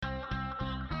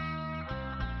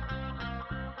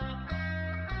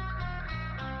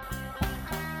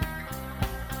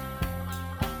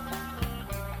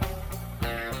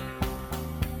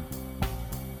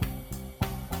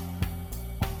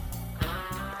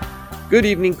Good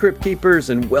evening, Crypt Keepers,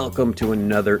 and welcome to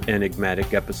another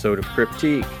enigmatic episode of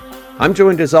Cryptique. I'm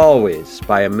joined as always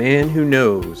by a man who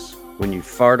knows when you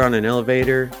fart on an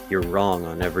elevator, you're wrong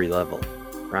on every level.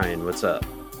 Ryan, what's up?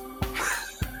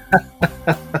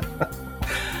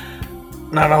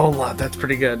 Not a whole lot. That's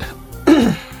pretty good.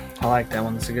 I like that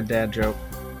one. It's a good dad joke.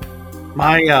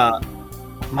 My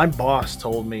boss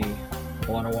told me a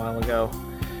while ago.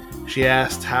 She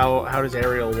asked, how does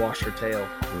Ariel wash her tail?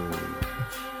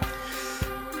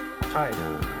 Tied.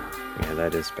 Yeah,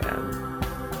 that is bad.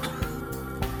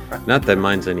 Not that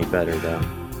mine's any better, though.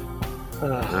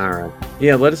 All right.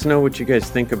 Yeah, let us know what you guys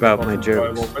think about my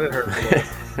jokes. But it hurts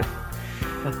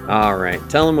All right.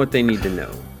 Tell them what they need to know.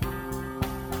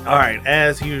 All right.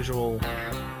 As usual,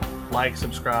 like,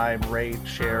 subscribe, rate,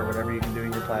 share, whatever you can do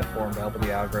in your platform to help with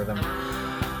the algorithm.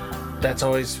 That's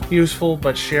always useful,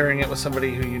 but sharing it with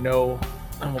somebody who you know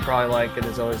and will probably like it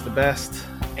is always the best.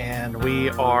 And we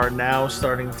are now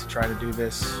starting to try to do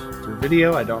this through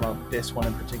video. I don't know if this one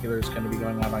in particular is going to be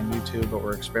going out on YouTube, but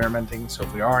we're experimenting. So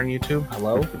if we are on YouTube,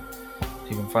 hello.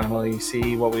 You can finally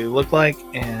see what we look like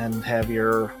and have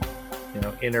your,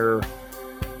 inner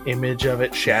image of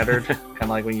it shattered. Kind of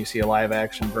like when you see a live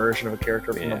action version of a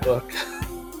character from a book.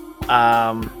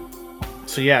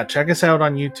 So yeah, check us out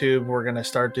on YouTube. We're going to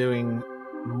start doing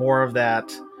more of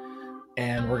that.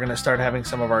 And we're going to start having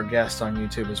some of our guests on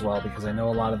YouTube as well, because I know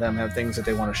a lot of them have things that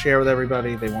they want to share with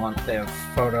everybody. They have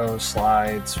photos,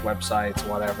 slides, websites,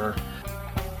 whatever.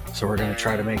 So we're going to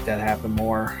try to make that happen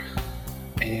more.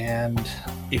 And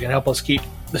you can help us keep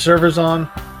the servers on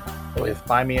with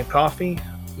Buy Me a Coffee.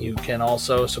 You can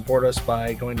also support us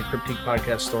by going to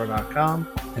CryptiquePodcastStore.com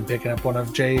and picking up one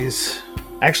of Jay's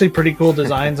actually pretty cool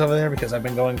designs over there, because I've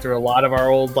been going through a lot of our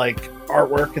old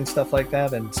artwork and stuff like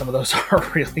that, and some of those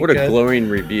are really good. What a glowing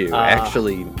review.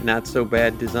 Actually, not so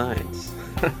bad designs.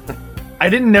 I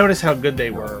didn't notice how good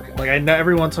they were. I know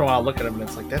every once in a while I look at them and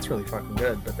it's like, that's really fucking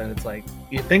good. But then it's like,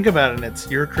 you think about it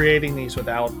and you're creating these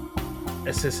without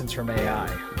assistance from AI.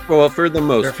 Well, for the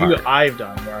most part. There are a few I've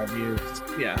done where I've used,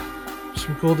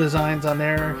 some cool designs on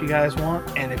there if you guys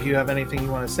want. And if you have anything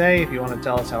you want to say, if you want to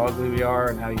tell us how ugly we are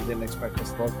and how you didn't expect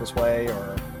us to look this way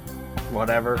or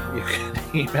whatever, you can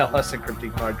email us at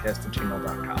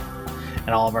crypticpodcast@gmail.com. And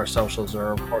all of our socials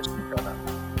are, of course, filled out.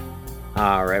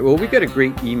 All right. Well, we got a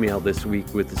great email this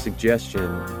week with a suggestion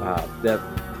that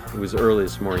it was early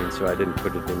this morning, so I didn't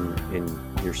put it in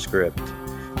your script.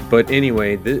 But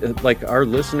anyway, our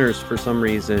listeners, for some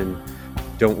reason,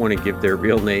 don't want to give their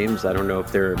real names. I don't know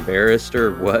if they're embarrassed or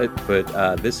what, but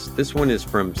this one is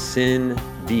from Sin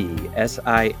D,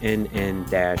 SINN-D.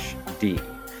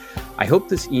 I hope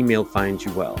this email finds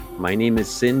you well. My name is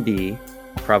Cindy,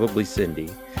 probably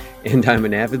Cindy, and I'm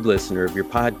an avid listener of your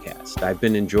podcast. I've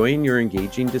been enjoying your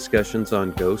engaging discussions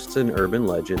on ghosts and urban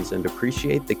legends and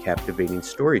appreciate the captivating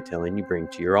storytelling you bring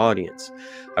to your audience.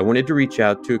 I wanted to reach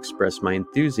out to express my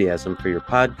enthusiasm for your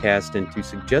podcast and to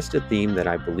suggest a theme that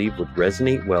I believe would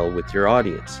resonate well with your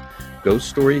audience: ghost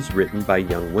stories written by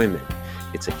young women.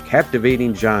 It's a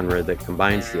captivating genre that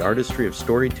combines the artistry of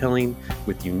storytelling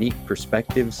with unique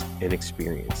perspectives and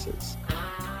experiences.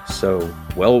 So,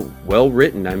 well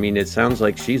written. I mean, it sounds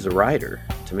like she's a writer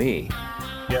to me.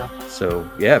 Yeah. So,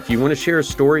 yeah, if you want to share a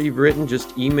story you've written,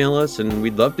 just email us, and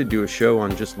we'd love to do a show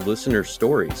on just listener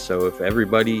stories. So if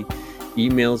everybody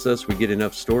emails us, we get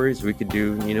enough stories, we could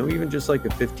do, even just like a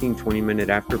 15-20 minute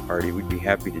after party. We'd be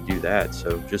happy to do that.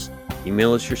 So just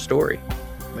email us your story.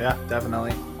 Yeah,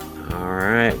 definitely. All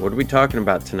right. What are we talking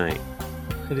about tonight?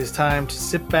 It is time to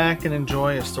sit back and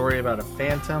enjoy a story about a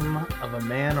phantom of a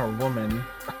man or woman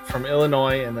from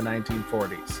Illinois in the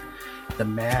 1940s. The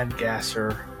Mad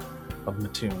Gasser of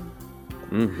Mattoon.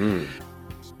 Mm-hmm.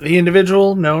 The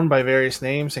individual, known by various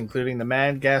names, including the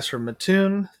Mad Gasser of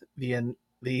Mattoon, the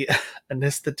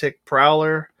Anesthetic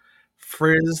Prowler,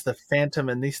 Frizz, the Phantom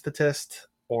Anesthetist,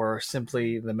 or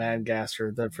simply the Mad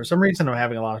Gasser. For some reason, I'm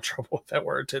having a lot of trouble with that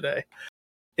word today.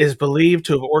 Is believed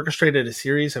to have orchestrated a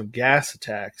series of gas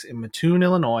attacks in Mattoon,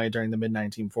 Illinois during the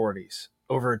mid-1940s.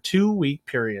 Over a 2-week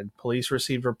period, police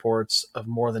received reports of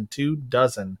more than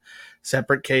 24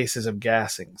 separate cases of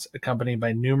gassings, accompanied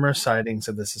by numerous sightings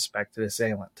of the suspected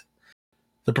assailant.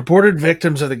 The purported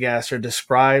victims of the gasser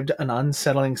described an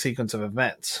unsettling sequence of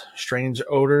events: strange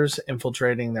odors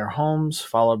infiltrating their homes,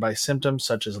 followed by symptoms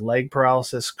such as leg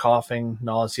paralysis, coughing,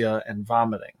 nausea, and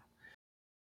vomiting.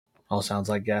 All sounds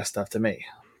like gas stuff to me.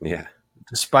 Yeah.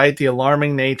 Despite the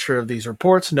alarming nature of these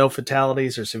reports, no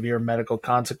fatalities or severe medical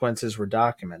consequences were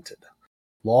documented.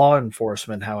 Law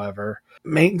enforcement, however,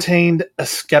 maintained a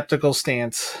skeptical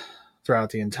stance throughout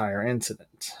the entire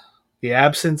incident. The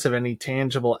absence of any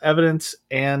tangible evidence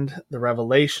and the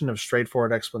revelation of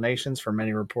straightforward explanations for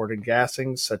many reported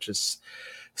gassings, such as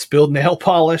spilled nail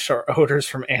polish or odors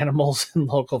from animals in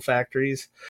local factories,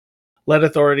 led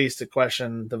authorities to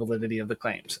question the validity of the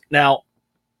claims. Now,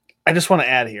 I just want to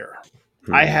add here,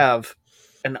 I have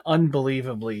an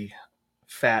unbelievably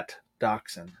fat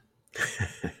dachshund.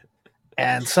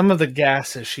 And some of the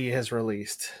gases she has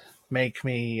released make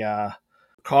me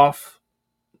cough,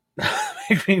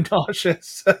 make me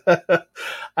nauseous.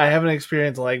 I haven't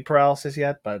experienced leg paralysis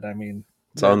yet, but I mean,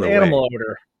 it's on the animal way.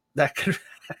 Odor that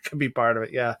could be part of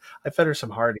it. Yeah, I fed her some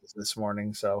Hardee's this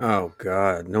morning, so. Oh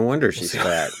God, no wonder she's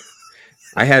fat.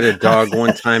 I had a dog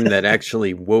one time that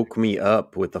actually woke me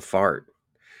up with a fart.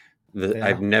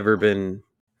 I've never been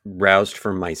roused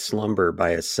from my slumber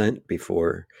by a scent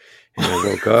before. And I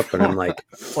woke up and I'm like,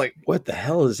 what the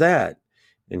hell is that?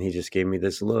 And he just gave me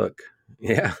this look.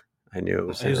 Yeah, I knew it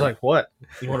was him. He was like, what?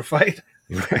 You want to fight?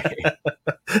 Right.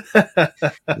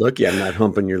 Look, I'm not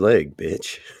humping your leg,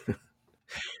 bitch.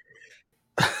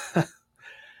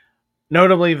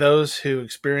 Notably, those who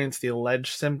experienced the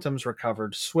alleged symptoms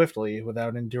recovered swiftly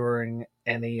without enduring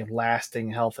any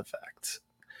lasting health effects.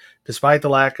 Despite the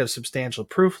lack of substantial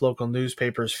proof, local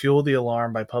newspapers fueled the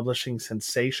alarm by publishing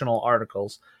sensational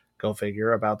articles, go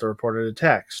figure, about the reported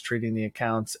attacks, treating the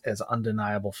accounts as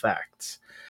undeniable facts.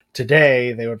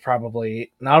 Today, they would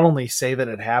probably not only say that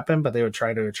it happened, but they would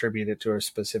try to attribute it to a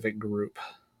specific group.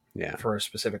 Yeah. For a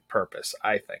specific purpose,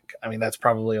 I think. I mean, that's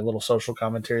probably a little social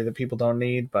commentary that people don't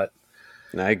need, but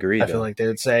I agree. I feel like they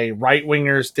would say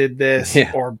right-wingers did this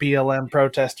or BLM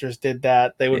protesters did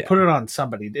that. They would put it on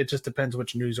somebody. It just depends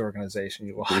which news organization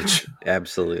you watch.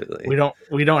 Absolutely.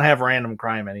 We don't have random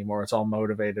crime anymore. It's all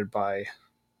motivated by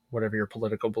whatever your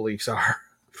political beliefs are.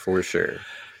 For sure.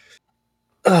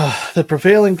 The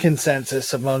prevailing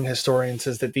consensus among historians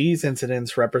is that these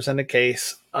incidents represent a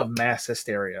case of mass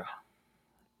hysteria.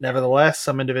 Nevertheless,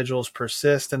 some individuals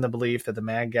persist in the belief that the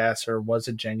mad gasser was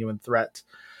a genuine threat,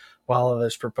 while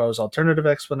others propose alternative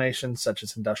explanations, such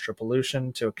as industrial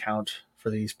pollution, to account for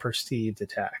these perceived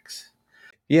attacks.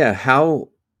 Yeah, how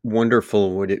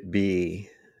wonderful would it be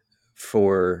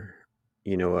for,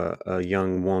 a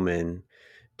young woman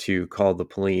to call the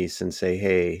police and say,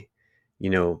 hey,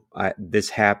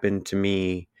 this happened to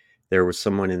me. There was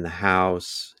someone in the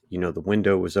house, the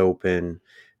window was open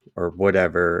or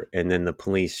whatever. And then the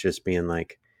police just being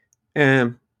like,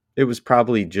 it was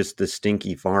probably just the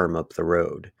stinky farm up the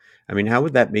road. I mean, how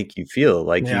would that make you feel?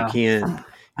 Like you can't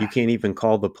even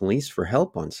call the police for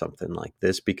help on something like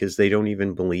this because they don't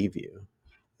even believe you.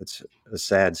 It's a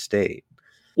sad state.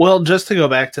 Well, just to go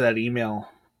back to that email,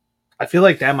 I feel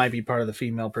like that might be part of the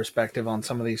female perspective on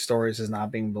some of these stories is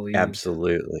not being believed.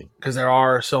 Absolutely. Because there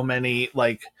are so many,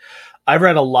 like, I've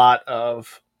read a lot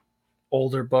of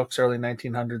older books, early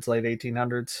 1900s, late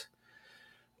 1800s,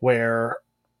 where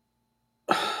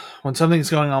when something's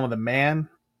going on with a man,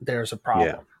 there's a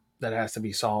problem that has to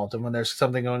be solved. And when there's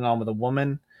something going on with a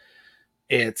woman,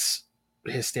 it's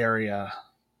hysteria.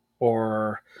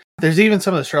 Or there's even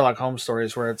some of the Sherlock Holmes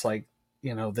stories where it's like,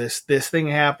 this thing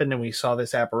happened and we saw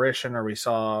this apparition or we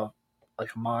saw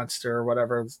like a monster or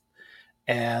whatever.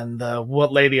 And the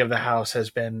lady of the house has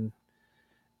been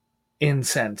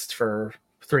incensed for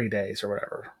 3 days or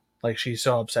whatever. Like she's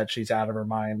so upset she's out of her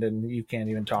mind and you can't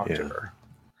even talk to her.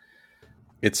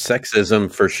 It's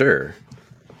sexism for sure.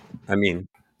 I mean,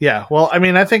 yeah, well, I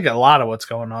mean, I think a lot of what's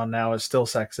going on now is still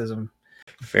sexism.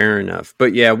 Fair enough.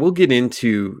 But yeah, we'll get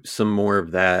into some more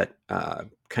of that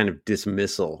kind of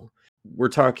dismissal. We're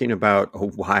talking about a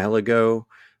while ago,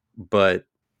 but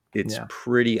it's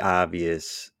pretty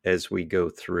obvious as we go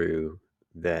through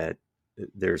that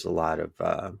there's a lot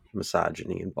of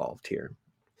misogyny involved here.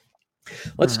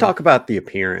 Let's talk about the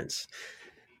appearance.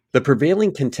 The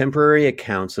prevailing contemporary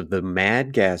accounts of the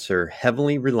mad gasser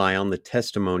heavily rely on the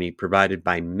testimony provided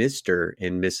by Mr.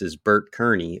 and Mrs. Bert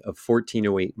Kearney of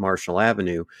 1408 Marshall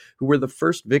Avenue, who were the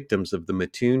first victims of the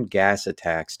Mattoon gas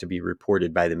attacks to be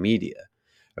reported by the media.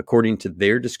 According to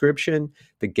their description,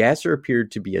 the gasser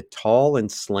appeared to be a tall and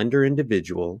slender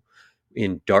individual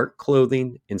in dark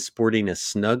clothing and sporting a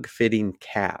snug-fitting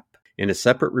cap. In a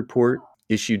separate report,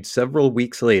 issued several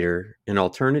weeks later, an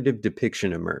alternative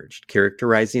depiction emerged,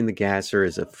 characterizing the gasser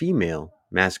as a female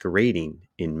masquerading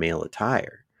in male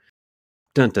attire.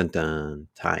 Dun dun dun,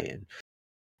 tie-in.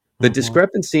 The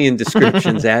discrepancy in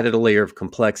descriptions added a layer of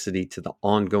complexity to the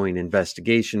ongoing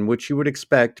investigation, which you would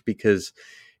expect because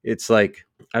it's like,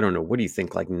 I don't know, what do you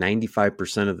think? Like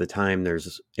 95% of the time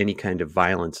there's any kind of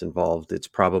violence involved, it's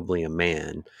probably a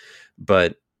man.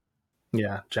 But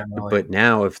yeah, generally. But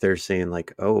now if they're saying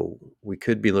like, oh, we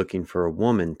could be looking for a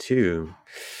woman too,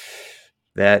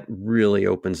 That really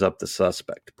opens up the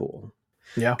suspect pool.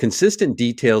 Yeah. Consistent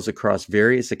details across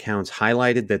various accounts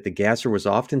highlighted that the gasser was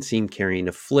often seen carrying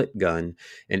a flit gun,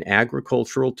 an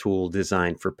agricultural tool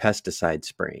designed for pesticide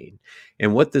spraying.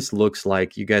 And what this looks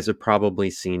like, you guys have probably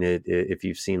seen it if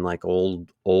you've seen like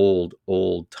old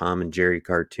Tom and Jerry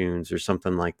cartoons or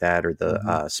something like that, or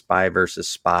the Spy versus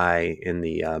Spy in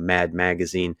the Mad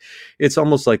magazine. It's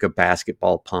almost like a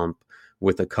basketball pump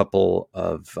with a couple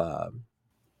of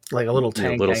like a little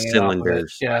tank little hanging off of it.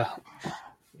 cylinders. Yeah.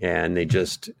 And they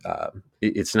just,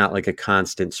 it's not like a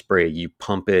constant spray. You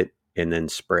pump it and then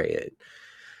spray it.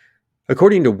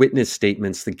 According to witness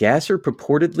statements, the gasser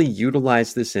purportedly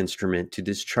utilized this instrument to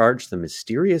discharge the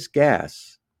mysterious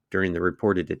gas during the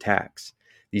reported attacks.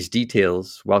 These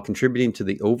details, while contributing to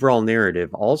the overall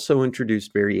narrative, also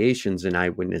introduced variations in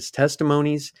eyewitness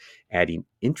testimonies, adding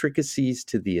intricacies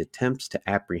to the attempts to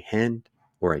apprehend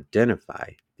or identify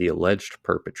the alleged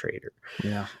perpetrator.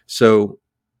 Yeah. So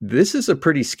this is a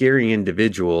pretty scary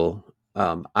individual.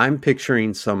 I'm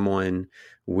picturing someone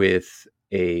with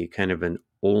a kind of an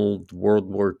old World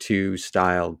War II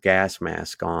style gas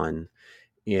mask on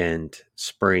and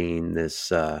spraying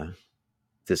this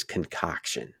this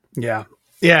concoction. Yeah.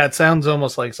 Yeah, it sounds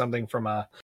almost like something from an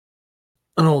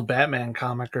old Batman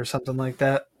comic or something like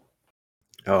that.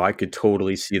 Oh, I could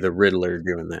totally see the Riddler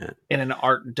doing that. In an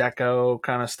Art Deco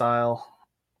kind of style.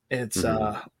 It's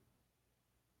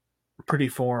pretty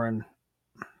foreign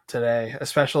today,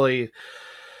 especially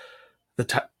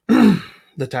the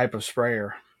the type of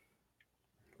sprayer.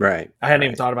 Right. I hadn't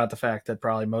even thought about the fact that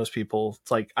probably most people,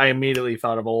 it's like I immediately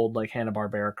thought of old like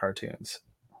Hanna-Barbera cartoons.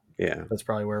 Yeah. That's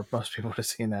probably where most people would have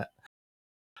seen that.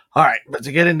 All right, but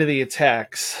to get into the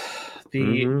attacks,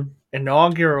 the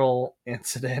inaugural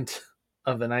incident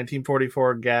of the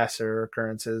 1944 gasser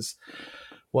occurrences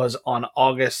was on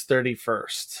August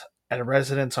 31st at a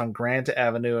residence on Grant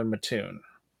Avenue in Mattoon.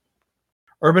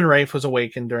 Urban Rafe was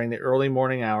awakened during the early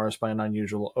morning hours by an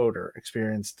unusual odor,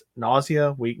 experienced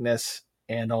nausea, weakness,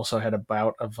 and also had a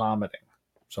bout of vomiting.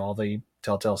 So all the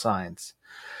telltale signs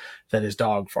that his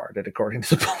dog farted, according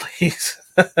to the police.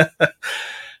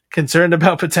 Concerned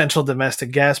about potential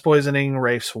domestic gas poisoning,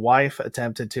 Rafe's wife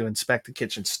attempted to inspect the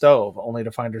kitchen stove, only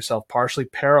to find herself partially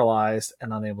paralyzed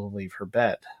and unable to leave her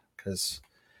bed. Because,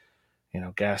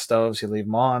 gas stoves, you leave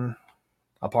them on,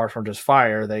 apart from just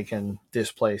fire, they can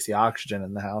displace the oxygen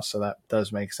in the house, so that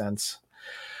does make sense.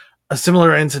 A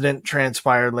similar incident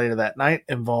transpired later that night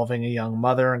involving a young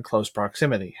mother in close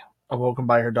proximity. Awoken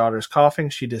by her daughter's coughing,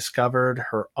 she discovered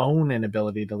her own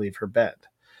inability to leave her bed.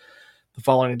 The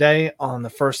following day, on the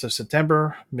 1st of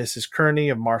September, Mrs. Kearney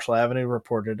of Marshall Avenue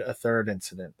reported a third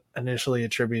incident, initially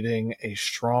attributing a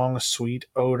strong, sweet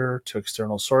odor to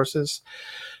external sources.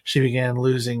 She began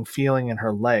losing feeling in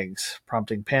her legs,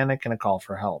 prompting panic and a call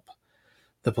for help.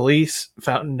 The police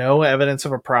found no evidence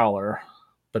of a prowler,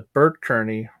 but Bert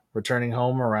Kearney, returning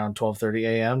home around 12:30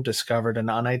 a.m., discovered an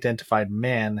unidentified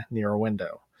man near a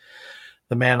window.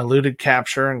 The man eluded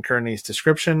capture in Kearney's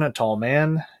description, a tall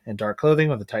man in dark clothing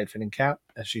with a tight-fitting cap,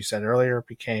 as she said earlier,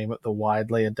 became the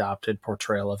widely adopted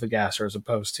portrayal of the gasser, as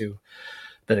opposed to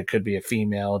that it could be a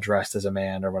female dressed as a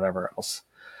man or whatever else.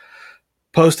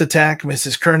 Post-attack,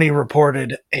 Mrs. Kearney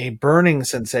reported a burning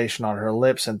sensation on her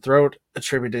lips and throat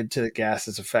attributed to the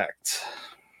gas's effects.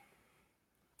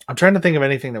 I'm trying to think of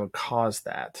anything that would cause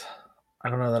that. I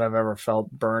don't know that I've ever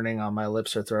felt burning on my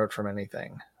lips or throat from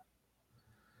anything.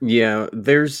 Yeah,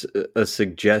 there's a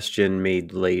suggestion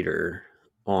made later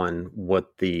on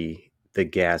what the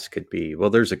gas could be.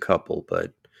 Well, there's a couple,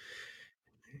 but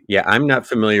yeah, I'm not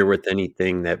familiar with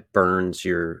anything that burns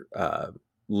your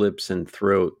lips and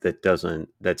throat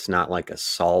that's not like a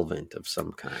solvent of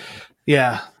some kind.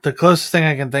 Yeah, the closest thing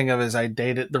I can think of is I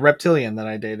dated the reptilian that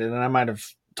I dated, and I might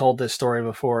have told this story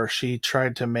before. She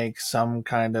tried to make some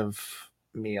kind of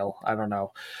meal. I don't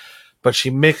know. But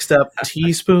she mixed up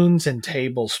teaspoons and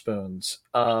tablespoons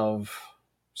of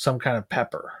some kind of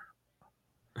pepper.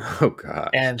 Oh, gosh.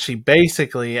 And she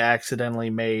basically accidentally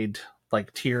made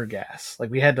like tear gas. Like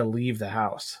we had to leave the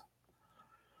house.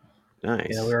 Nice.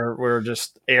 We were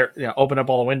just open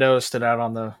up all the windows, stood out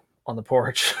on the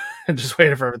porch and just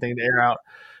waited for everything to air out.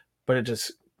 But it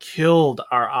just killed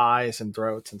our eyes and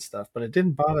throats and stuff. But it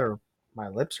didn't bother my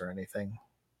lips or anything.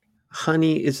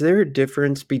 Honey, is there a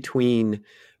difference between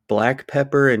black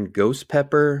pepper and ghost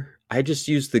pepper? I just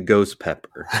use the ghost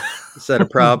pepper. Is that a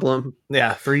problem?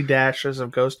 Yeah, 3 dashes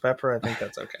of ghost pepper. I think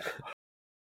that's okay.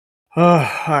 All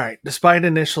right. Despite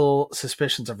initial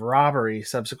suspicions of robbery,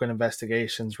 subsequent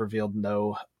investigations revealed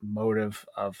no motive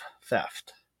of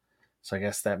theft. So I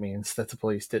guess that means that the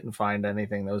police didn't find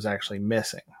anything that was actually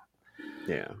missing.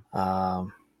 Yeah.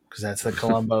 because that's the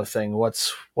Columbo thing.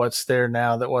 What's there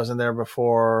now that wasn't there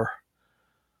before?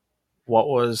 What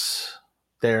was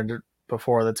there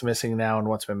before that's missing now, and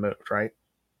what's been moved, right?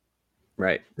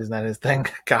 Right. Isn't that his thing?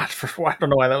 God, I don't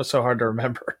know why that was so hard to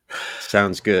remember.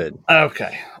 Sounds good.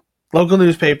 Okay. Local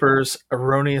newspapers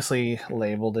erroneously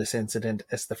labeled this incident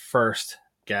as the first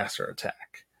gasser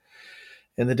attack.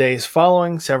 In the days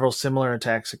following, several similar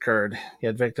attacks occurred,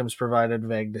 yet victims provided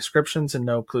vague descriptions and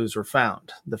no clues were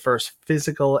found. The first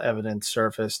physical evidence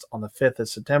surfaced on the 5th of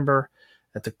September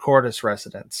at the Cordes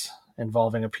residence,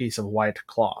 involving a piece of white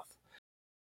cloth.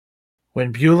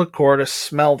 When Beulah Cordes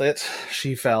smelled it,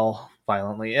 she fell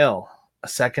violently ill. A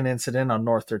second incident on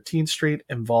North 13th Street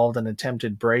involved an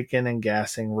attempted break-in and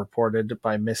gassing reported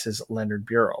by Mrs. Leonard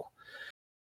Burrell.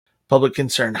 Public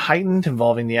concern heightened,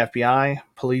 involving the FBI,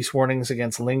 police warnings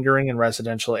against lingering in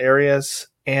residential areas,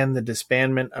 and the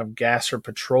disbandment of gasser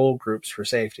patrol groups for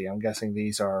safety. I'm guessing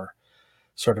these are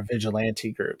sort of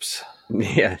vigilante groups.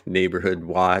 Yeah, neighborhood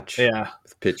watch. Yeah.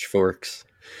 With pitchforks.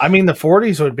 I mean, the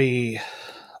 40s would be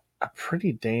a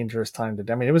pretty dangerous time to...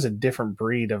 I mean, it was a different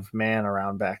breed of man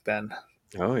around back then.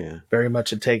 Oh, yeah. Very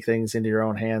much a take things into your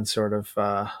own hands sort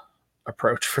of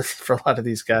approach for a lot of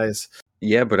these guys.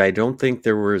 Yeah, but I don't think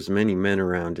there were as many men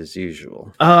around as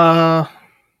usual. Yeah,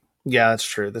 that's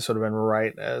true. This would have been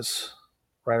right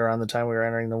around the time we were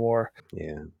entering the war.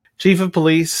 Yeah. Chief of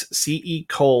Police C.E.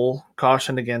 Cole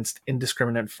cautioned against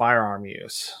indiscriminate firearm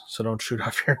use, so don't shoot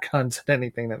off your guns at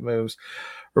anything that moves.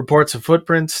 Reports of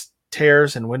footprints,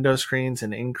 tears in window screens,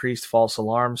 and increased false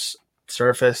alarms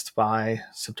surfaced by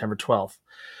September 12th.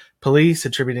 Police,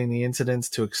 attributing the incidents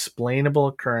to explainable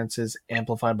occurrences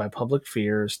amplified by public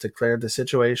fears, declared the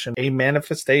situation a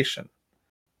manifestation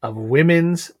of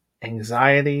women's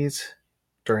anxieties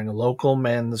during local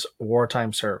men's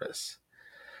wartime service.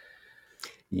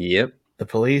 Yep. The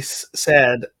police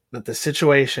said that the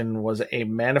situation was a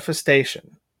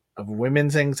manifestation of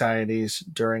women's anxieties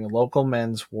during local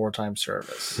men's wartime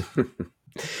service.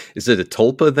 Is it a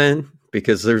tulpa then?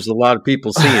 Because there's a lot of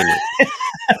people seeing it.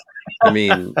 I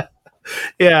mean...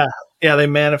 Yeah, they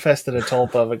manifested a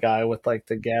tulpa of a guy with like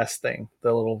the gas thing,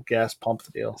 the little gas pump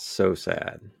deal. So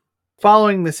sad.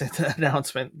 Following this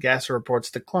announcement, gasser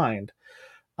reports declined,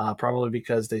 probably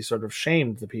because they sort of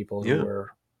shamed the people who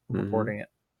were reporting it.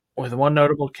 With one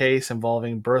notable case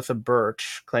involving Bertha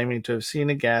Birch claiming to have seen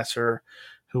a gasser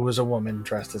who was a woman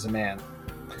dressed as a man.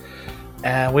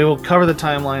 And we will cover the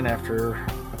timeline after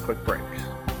a quick break.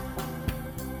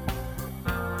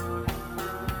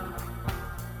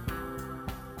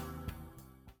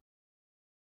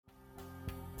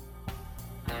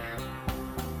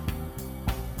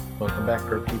 Welcome back,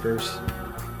 Group Keepers.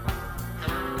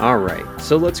 All right,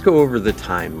 so let's go over the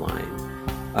timeline.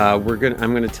 I'm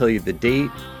going to tell you the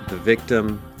date, the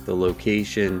victim, the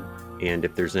location, and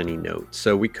if there's any notes.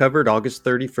 So we covered August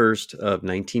 31st of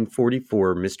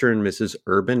 1944, Mr. and Mrs.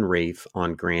 Urban Rafe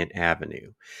on Grant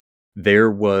Avenue. There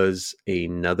was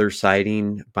another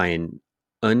sighting by an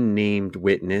unnamed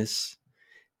witness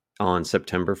on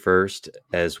September 1st,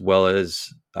 as well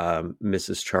as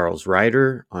Mrs. Charles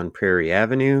Ryder on Prairie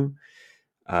Avenue.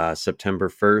 September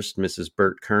 1st, Mrs.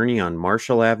 Bert Kearney on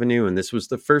Marshall Avenue. And this was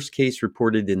the first case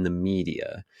reported in the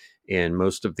media. And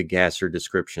most of the gasser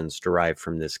descriptions derived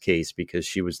from this case because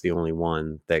she was the only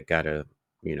one that got a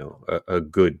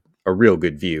real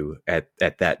good view at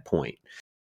that point.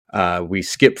 We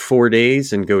skip 4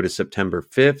 days and go to September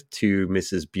 5th to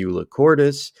Mrs. Beulah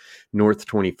Cordes, North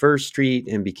 21st Street,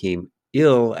 and became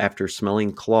ill after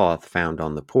smelling cloth found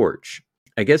on the porch.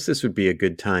 I guess this would be a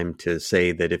good time to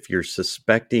say that if you're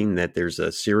suspecting that there's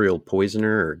a serial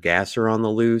poisoner or gasser on the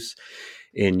loose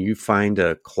and you find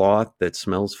a cloth that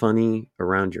smells funny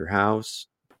around your house,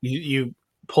 you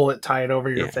pull it tight over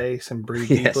your face and breathe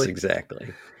deeply. Yes,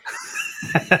 exactly.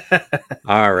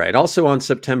 All right. Also on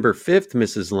September 5th,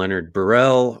 Mrs. Leonard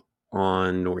Burrell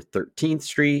on North 13th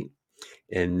Street.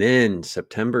 And then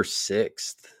September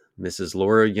 6th, Mrs.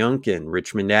 Laura Yunkin,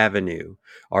 Richmond Avenue.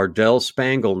 Ardell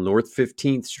Spangle, North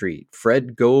 15th Street.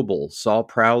 Fred Goebel, Saul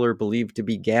Prowler believed to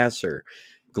be gasser.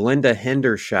 Glenda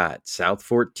Hendershot, South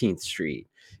 14th Street.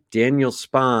 Daniel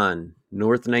Spahn,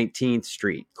 North 19th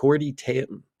Street.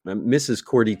 Mrs.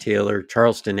 Cordy Taylor,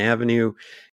 Charleston Avenue.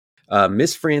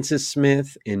 Miss Frances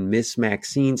Smith and Miss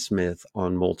Maxine Smith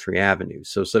on Moultrie Avenue.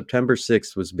 So September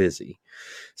 6th was busy.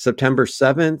 September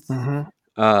 7th,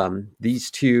 these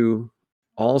two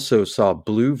also saw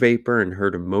blue vapor and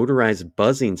heard a motorized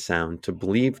buzzing sound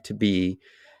believed to be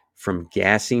from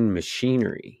gassing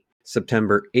machinery.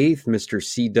 September 8th, Mr.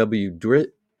 C.W.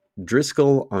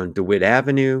 Driscoll on DeWitt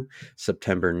Avenue.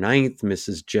 September 9th,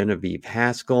 Mrs. Genevieve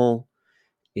Haskell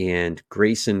and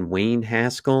Grayson Wayne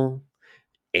Haskell,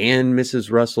 and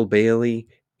Mrs. Russell Bailey,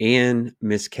 and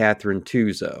Miss Catherine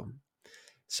Tuzo.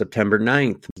 September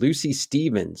 9th, Lucy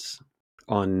Stevens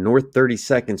on North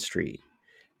 32nd Street.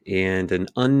 And an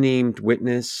unnamed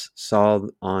witness saw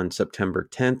on September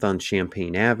 10th on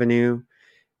Champaign Avenue,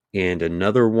 and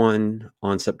another one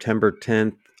on September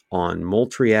 10th on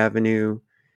Moultrie Avenue.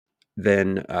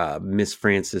 Then Miss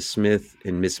Frances Smith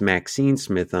and Miss Maxine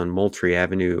Smith on Moultrie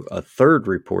Avenue, a third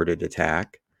reported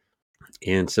attack.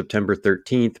 And September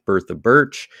 13th, Bertha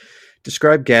Birch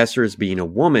described Gasser as being a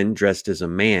woman dressed as a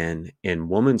man and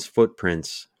woman's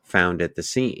footprints found at the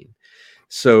scene.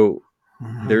 So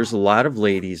there's a lot of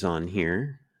ladies on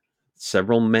here,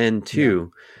 several men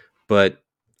too, but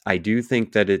I do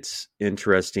think that it's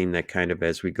interesting that kind of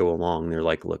as we go along, they're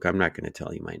like, look, I'm not going to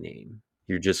tell you my name.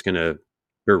 You're just going to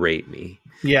berate me.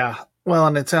 Yeah. Well,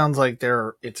 and it sounds like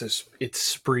it's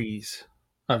sprees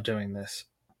of doing this,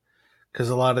 because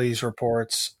a lot of these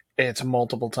reports, it's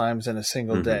multiple times in a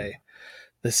single day.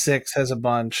 The 6th has a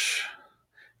bunch.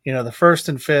 The 1st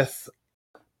and 5th,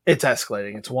 it's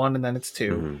escalating. It's 1 and then it's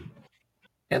 2.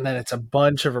 And then it's a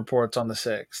bunch of reports on the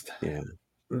 6th. Yeah.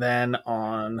 Then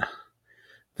on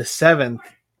the 7th,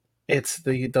 it's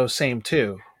those same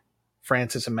 2,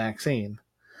 Francis and Maxine.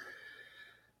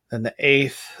 Then the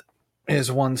 8th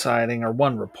is 1 sighting, or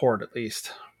 1 report at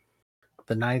least.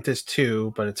 The 9th is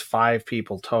 2, but it's 5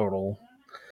 people total.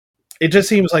 It just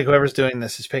seems like whoever's doing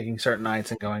this is picking certain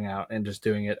nights and going out and just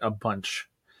doing it a bunch.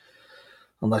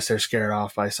 Unless they're scared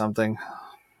off by something.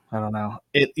 I don't know.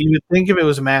 You would think if it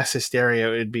was mass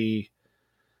hysteria, it would be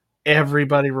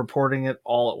everybody reporting it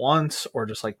all at once, or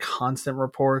just like constant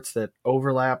reports that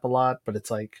overlap a lot. But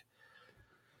it's like,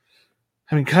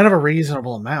 kind of a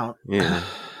reasonable amount. Yeah.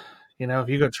 If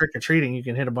you go trick-or-treating, you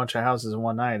can hit a bunch of houses in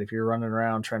one night. If you're running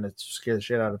around trying to scare the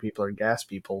shit out of people or gas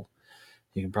people,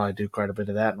 you can probably do quite a bit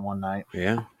of that in one night.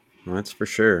 Yeah, well, that's for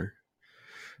sure.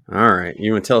 All right.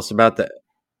 You want to tell us about the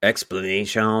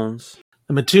explanations?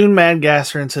 The Mattoon Mad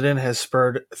Gasser incident has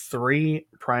spurred 3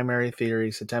 primary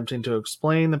theories attempting to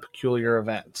explain the peculiar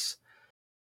events: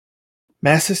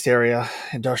 mass hysteria,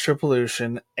 industrial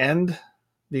pollution, and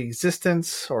the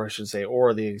existence, or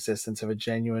the existence of a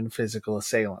genuine physical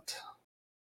assailant.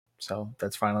 So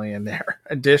that's finally in there.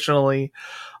 Additionally,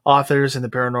 authors in the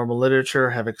paranormal literature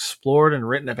have explored and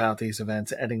written about these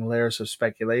events, adding layers of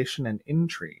speculation and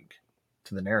intrigue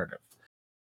to the narrative.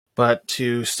 But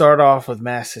to start off with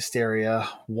mass hysteria,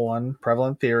 one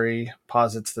prevalent theory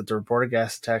posits that the reported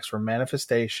gas attacks were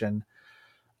manifestation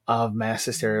of mass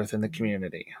hysteria within the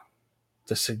community.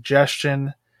 The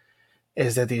suggestion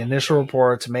is that the initial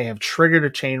reports may have triggered a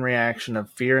chain reaction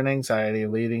of fear and anxiety,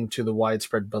 leading to the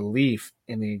widespread belief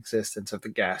in the existence of the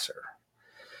gasser.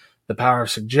 The power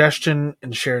of suggestion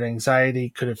and shared anxiety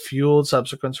could have fueled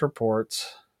subsequent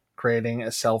reports, creating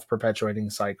a self-perpetuating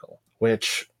cycle,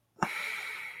 which...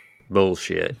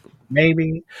 bullshit.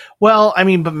 Maybe. Well,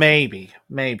 but maybe.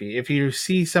 If you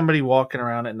see somebody walking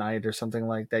around at night or something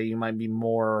like that, you might be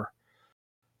more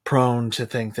prone to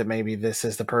think that maybe this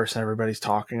is the person everybody's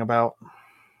talking about.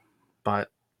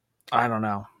 But I don't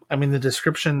know. The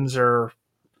descriptions are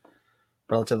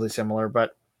relatively similar,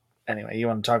 but anyway, you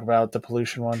want to talk about the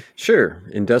pollution one? Sure.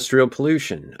 Industrial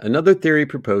pollution. Another theory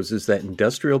proposes that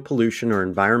industrial pollution or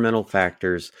environmental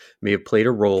factors may have played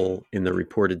a role in the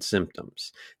reported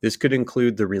symptoms. This could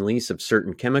include the release of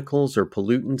certain chemicals or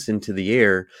pollutants into the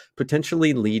air,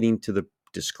 potentially leading to the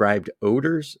described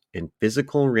odors and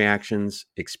physical reactions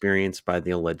experienced by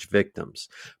the alleged victims.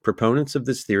 Proponents of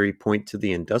this theory point to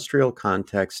the industrial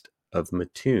context of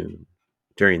Mattoon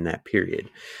during that period.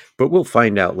 But we'll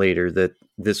find out later that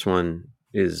this one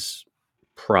is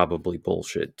probably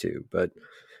bullshit too. But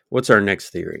what's our next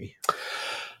theory?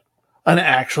 An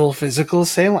actual physical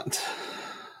assailant.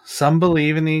 Some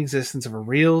believe in the existence of a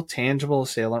real, tangible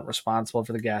assailant responsible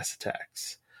for the gas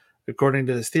attacks. According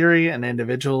to this theory, an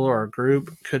individual or a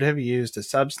group could have used a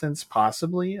substance,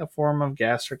 possibly a form of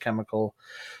gas or chemical,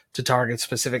 to target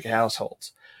specific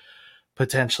households.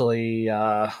 Potentially,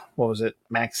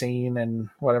 Maxine and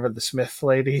whatever, the Smith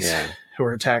ladies, who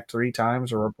were attacked 3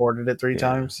 times or reported it 3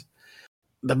 times.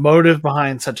 The motive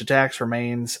behind such attacks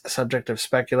remains a subject of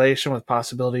speculation, with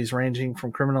possibilities ranging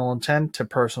from criminal intent to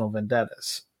personal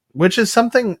vendettas, which is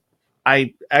something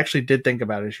I actually did think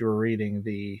about as you were reading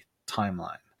the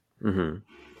timeline.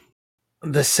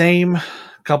 The same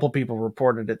couple people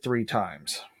reported it 3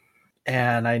 times.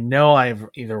 And I know I've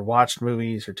either watched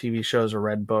movies or TV shows or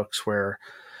read books where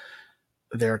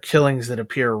there are killings that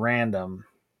appear random,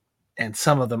 and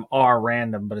some of them are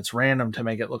random, but it's random to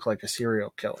make it look like a serial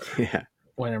killer. Yeah.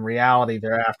 When in reality,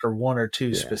 they're after 1 or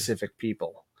 2 specific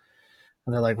people.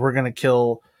 And they're like, we're going to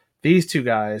kill these 2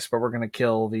 guys, but we're going to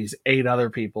kill these 8 other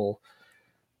people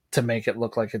to make it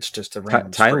look like it's just a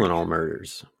random spree. Tylenol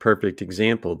murders, perfect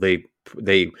example.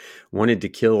 They wanted to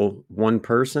kill one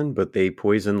person, but they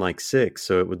poisoned like 6,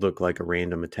 so it would look like a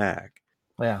random attack.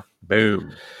 Yeah.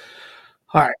 Boom.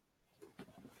 All right.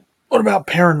 What about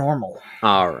paranormal?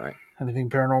 All right. Anything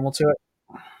paranormal to it?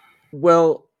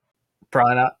 Well,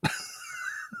 probably not.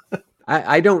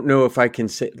 I don't know if I can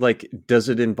say, like, does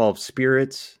it involve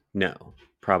spirits? No,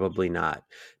 probably not.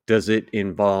 Does it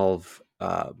involve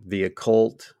the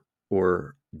occult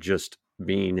or just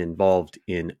being involved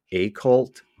in a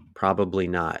cult? Probably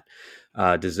not.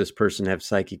 Does this person have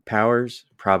psychic powers?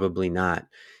 Probably not.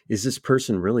 Is this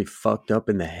person really fucked up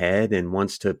in the head and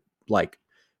wants to, like,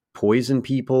 poison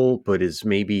people, but is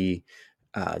maybe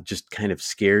just kind of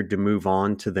scared to move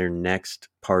on to their next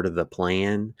part of the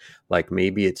plan? Like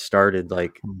maybe it started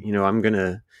like, I'm going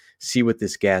to see what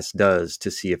this gas does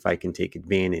to see if I can take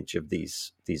advantage of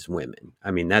these women.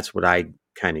 I mean, that's what I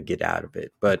kind of get out of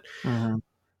it. But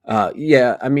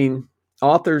yeah, I mean,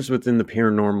 authors within the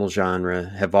paranormal genre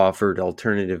have offered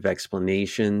alternative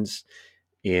explanations,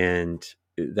 and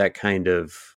that kind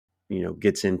of,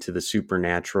 gets into the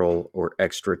supernatural or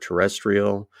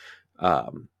extraterrestrial.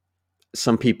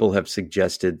 Some people have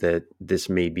suggested that this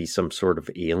may be some sort of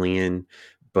alien,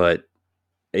 but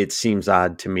it seems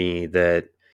odd to me that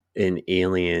an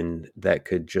alien that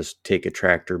could just take a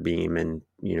tractor beam and,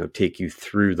 take you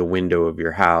through the window of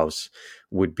your house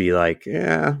would be like,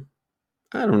 yeah,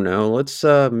 I don't know, let's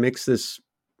mix this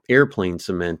airplane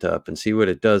cement up and see what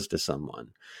it does to someone.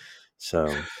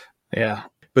 So, yeah.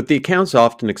 But the accounts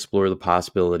often explore the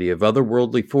possibility of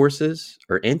otherworldly forces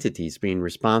or entities being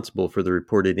responsible for the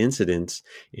reported incidents,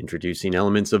 introducing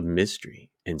elements of mystery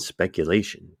and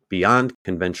speculation beyond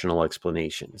conventional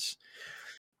explanations.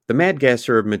 The Mad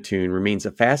Gasser of Mattoon remains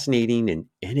a fascinating and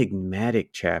enigmatic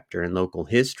chapter in local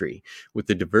history, with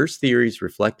the diverse theories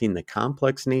reflecting the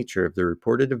complex nature of the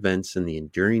reported events and the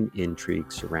enduring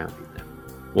intrigue surrounding them.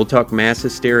 We'll talk mass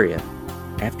hysteria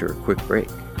after a quick break.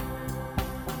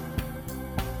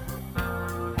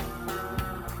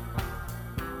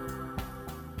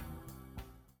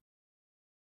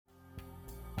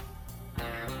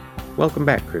 Welcome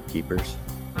back, Crypt Keepers.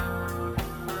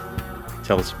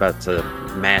 Tell us about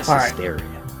mass hysteria.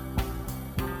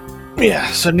 Yeah,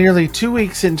 so nearly 2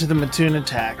 weeks into the Mattoon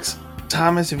attacks,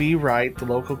 Thomas V. Wright, the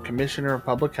local commissioner of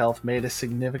public health, made a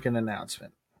significant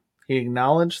announcement. He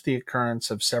acknowledged the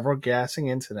occurrence of several gassing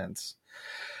incidents,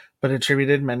 but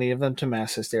attributed many of them to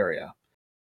mass hysteria.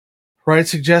 Wright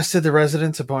suggested the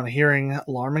residents, upon hearing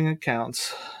alarming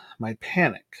accounts, might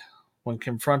panic when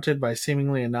confronted by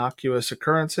seemingly innocuous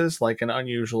occurrences like an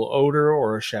unusual odor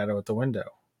or a shadow at the window.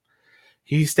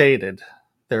 He stated,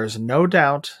 "There is no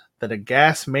doubt that a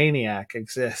gas maniac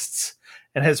exists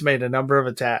and has made a number of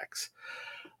attacks,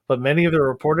 but many of the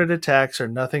reported attacks are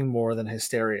nothing more than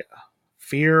hysteria.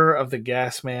 Fear of the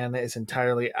gas man is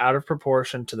entirely out of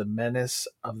proportion to the menace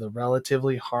of the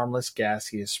relatively harmless gas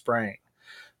he is spraying.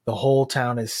 The whole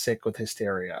town is sick with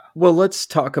hysteria." Well, let's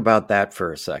talk about that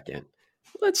for a second.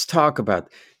 Let's talk about,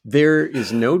 there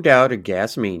is no doubt a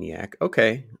gas maniac.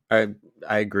 Okay, I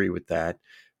agree with that.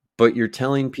 But you're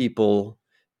telling people,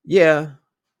 yeah,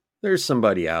 there's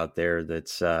somebody out there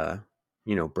that's,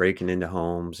 breaking into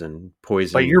homes and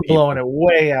poisoning But you're people. blowing it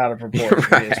way out of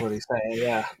proportion, Right. is what he's saying.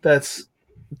 Yeah, that's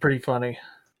pretty funny.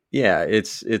 Yeah,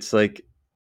 it's like,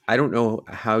 I don't know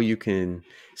how you can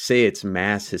say it's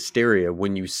mass hysteria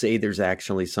when you say there's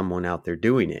actually someone out there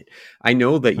doing it. I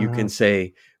know that you can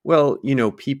say, well,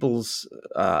 people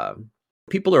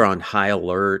are on high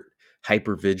alert,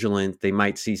 hyper vigilant. They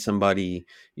might see somebody,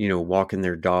 walking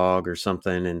their dog or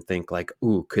something and think like,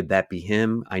 ooh, could that be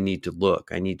him? I need to look.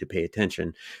 I need to pay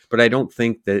attention. But I don't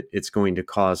think that it's going to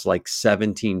cause like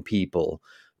 17 people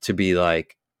to be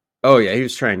like, oh yeah, he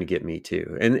was trying to get me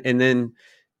too. And then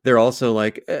they're also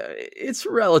like, it's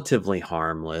relatively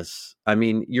harmless. I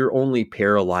mean, you're only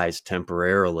paralyzed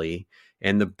temporarily,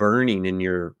 and the burning in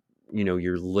your,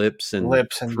 your lips and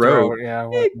throat, yeah.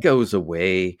 it goes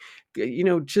away.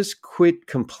 Just quit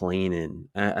complaining.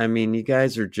 I mean, you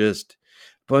guys are just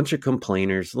a bunch of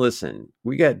complainers. Listen,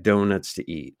 we got donuts to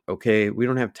eat, okay? We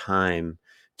don't have time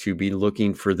to be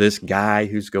looking for this guy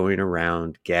who's going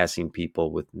around gassing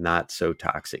people with not so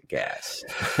toxic gas.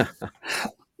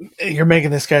 You're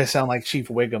making this guy sound like Chief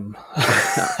Wiggum.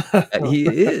 He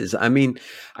is. I mean,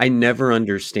 I never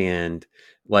understand,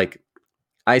 like,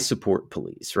 I support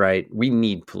police, right? We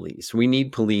need police. We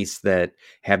need police that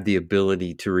have the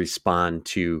ability to respond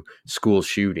to school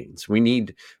shootings. We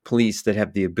need police that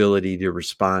have the ability to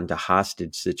respond to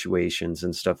hostage situations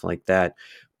and stuff like that.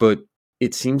 But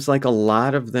it seems like a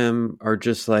lot of them are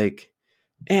just like,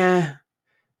 eh,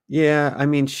 yeah, I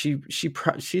mean,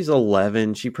 she's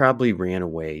 11. She probably ran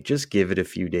away. Just give it a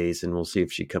few days, and we'll see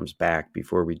if she comes back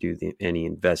before we do any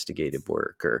investigative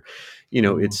work. Or,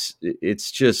 Mm.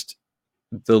 it's just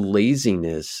the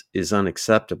laziness is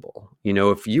unacceptable.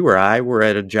 If you or I were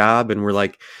at a job and we're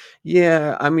like,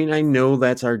 yeah, I mean, I know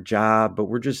that's our job, but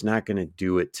we're just not going to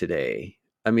do it today.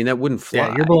 I mean, that wouldn't Yeah,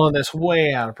 fly. you're blowing this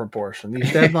way out of proportion.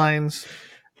 These deadlines,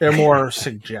 they're more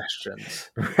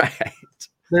suggestions. Right.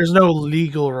 There's no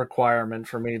legal requirement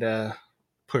for me to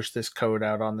push this code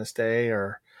out on this day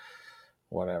or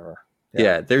whatever.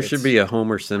 Yeah, there should it's be a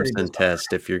Homer pretty Simpson bizarre.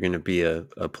 test if you're going to be a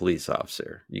police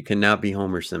officer. You cannot be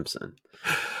Homer Simpson.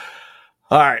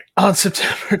 All right. On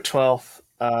September 12th,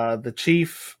 the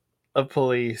chief of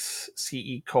police,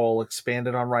 C.E. Cole,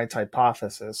 expanded on Wright's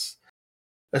hypothesis,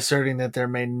 asserting that there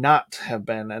may not have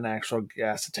been an actual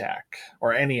gas attack,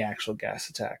 or any actual gas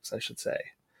attacks, I should say.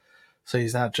 So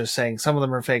he's not just saying some of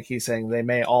them are fake, he's saying they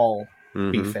may all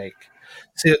be fake.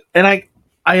 See, and I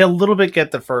a little bit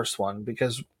get the first one,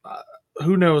 because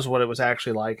who knows what it was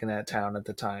actually like in that town at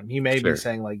the time. He may be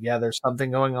saying, like, yeah, there's something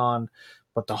going on,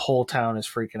 but the whole town is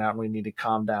freaking out and we need to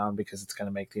calm down because it's going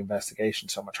to make the investigation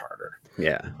so much harder.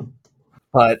 Yeah.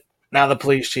 But now the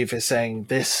police chief is saying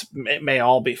this may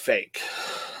all be fake.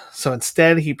 So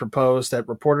instead, he proposed that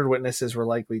reported witnesses were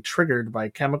likely triggered by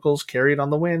chemicals carried on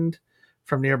the wind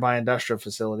from nearby industrial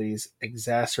facilities,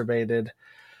 exacerbated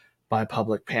by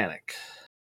public panic.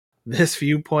 This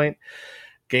viewpoint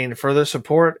gained further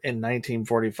support in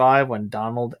 1945 when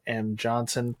Donald M.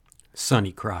 Johnson,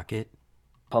 Sonny Crockett,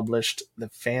 published The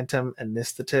Phantom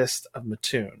Anesthetist of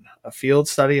Mattoon, a field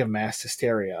study of mass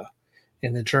hysteria,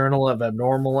 in the Journal of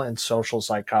Abnormal and Social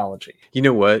Psychology. You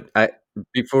know what?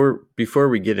 Before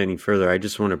we get any further, I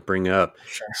just want to bring up.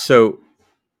 Sure. So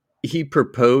he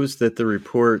proposed that the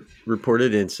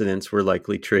reported incidents were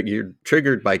likely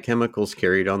triggered by chemicals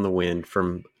carried on the wind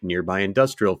from nearby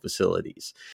industrial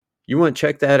facilities. You want to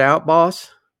check that out,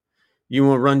 boss? You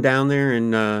want to run down there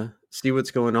and see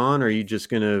what's going on? Or are you just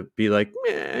going to be like,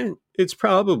 man, it's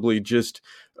probably just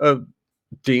a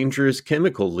dangerous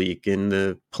chemical leak in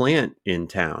the plant in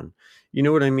town? You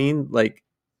know what I mean? Like,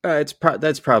 that's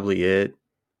probably it.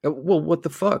 Well, what the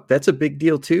fuck? That's a big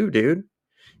deal too, dude.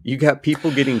 You got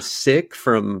people getting sick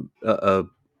from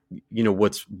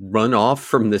what's run off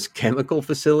from this chemical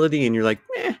facility, and you're like,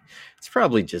 it's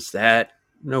probably just that.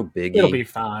 No biggie. It'll be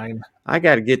fine. I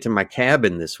got to get to my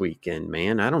cabin this weekend,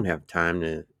 man. I don't have time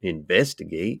to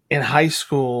investigate. In high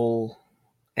school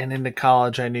and into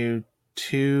college, I knew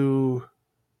two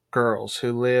girls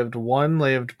who one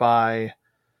lived by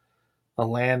a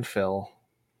landfill,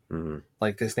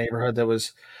 like this neighborhood that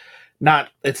was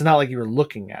it's not like you were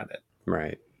looking at it.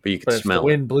 Right. But you could smell it. If the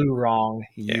wind blew wrong,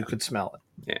 you could smell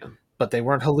it. Yeah. But they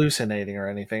weren't hallucinating or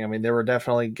anything. I mean, there were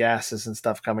definitely gases and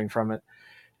stuff coming from it.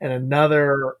 And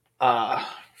another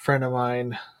friend of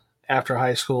mine, after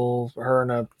high school, her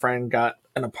and a friend got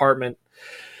an apartment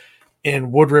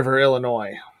in Wood River,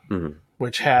 Illinois,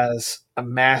 which has a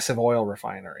massive oil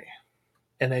refinery.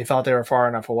 And they thought they were far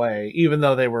enough away, even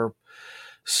though they were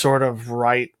sort of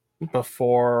right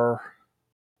before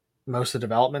most of the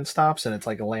development stops, and it's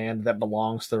like land that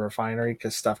belongs to the refinery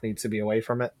because stuff needs to be away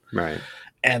from it. Right.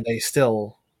 And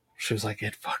she was like,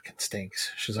 it fucking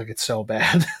stinks. She was like, it's so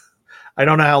bad. I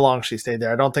don't know how long she stayed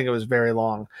there. I don't think it was very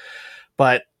long.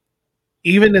 But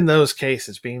even in those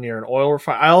cases, being near an oil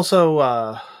refinery, I also,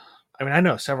 I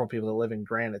know several people that live in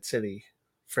Granite City,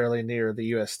 fairly near the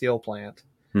U.S. Steel plant.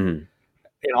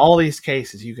 In all these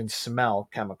cases, you can smell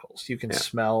chemicals. You can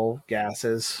smell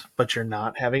gases, but you're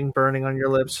not having burning on your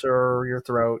lips or your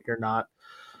throat. You're not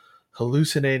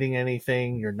hallucinating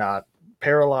anything. You're not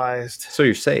paralyzed. So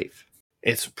you're safe.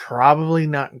 It's probably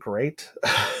not great,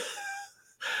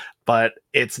 but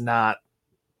it's not.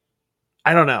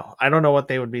 I don't know. I don't know what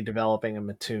they would be developing in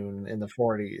Mattoon in the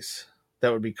 40s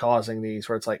that would be causing these,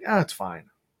 where it's like, it's fine.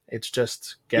 It's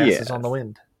just gases on the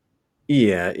wind.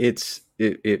 Yeah,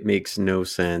 it makes no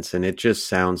sense, and it just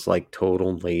sounds like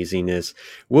total laziness.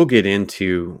 We'll get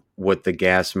into what the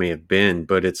gas may have been,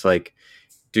 but it's like,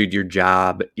 dude, your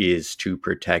job is to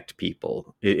protect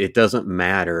people. It doesn't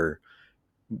matter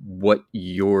what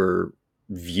your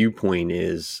viewpoint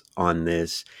is on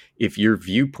this. If your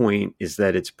viewpoint is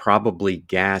that it's probably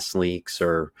gas leaks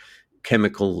or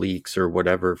chemical leaks or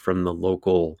whatever from the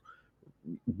local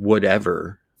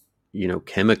whatever,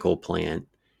 chemical plant,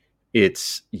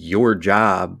 it's your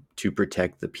job to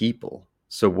protect the people.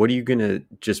 So what are you going to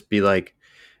just be like,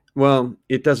 well,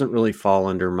 it doesn't really fall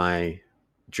under my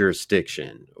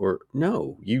jurisdiction. Or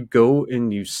no, you go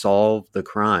and you solve the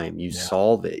crime. You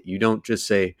solve it. You don't just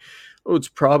say, oh, it's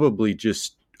probably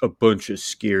just a bunch of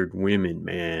scared women,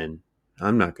 man.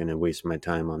 I'm not going to waste my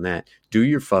time on that. Do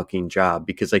your fucking job,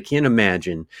 because I can't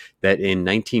imagine that in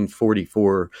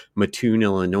 1944 Mattoon,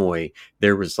 Illinois,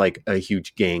 there was like a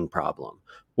huge gang problem,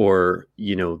 or,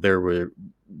 you know, there were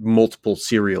multiple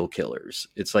serial killers.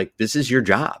 It's like, this is your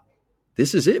job.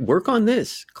 This is it. Work on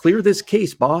this. Clear this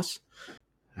case, boss.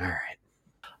 All right.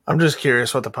 I'm just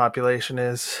curious what the population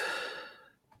is.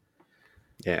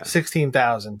 Yeah.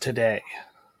 16,000 today.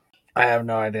 I have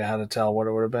no idea how to tell what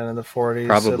it would have been in the 40s.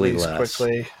 Probably at least less.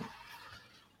 Quickly.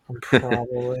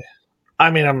 Probably.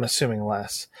 I mean, I'm assuming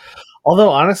less. Although,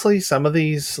 honestly, some of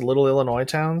these little Illinois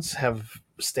towns have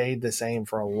stayed the same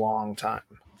for a long time.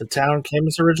 The town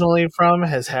Kim's originally from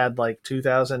has had like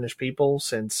 2,000-ish people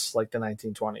since like the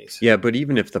 1920s. Yeah, but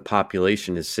even if the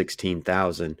population is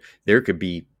 16,000, there could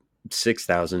be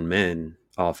 6,000 men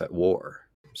off at war.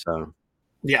 So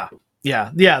Yeah.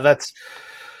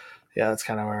 That's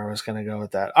kind of where I was going to go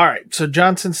with that. All right. So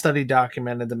Johnson's study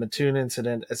documented the Mattoon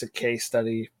incident as a case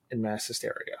study in mass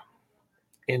hysteria.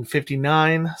 In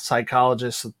 1959,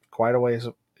 psychologists, quite a ways,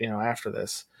 after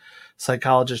this,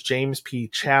 psychologist James P.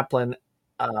 Chaplin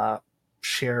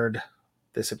shared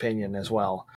this opinion as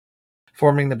well,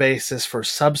 forming the basis for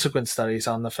subsequent studies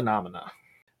on the phenomena.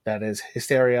 That is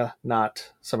hysteria,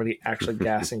 not somebody actually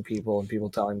gassing people and people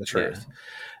telling the truth. Yeah.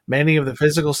 Many of the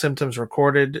physical symptoms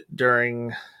recorded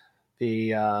during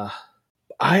the,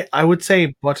 I would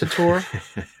say butt tour.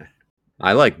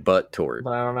 I like butt tour.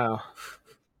 But I don't know.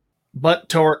 Butt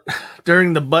tort.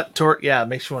 During the butt tort, yeah, it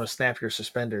makes you want to snap your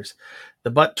suspenders. The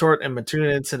butt tort and Mattoon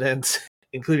incidents,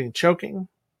 including choking,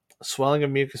 swelling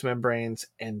of mucous membranes,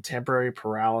 and temporary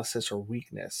paralysis or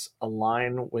weakness,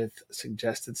 align with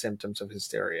suggested symptoms of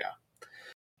hysteria.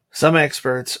 Some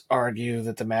experts argue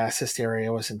that the mass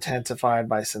hysteria was intensified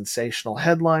by sensational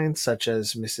headlines such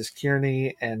as Mrs.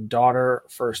 Kearney and daughter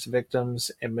first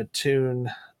victims in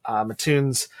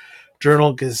Mattoon's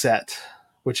Journal Gazette,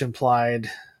 which implied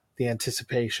the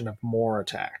anticipation of more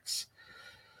attacks.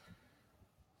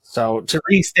 So to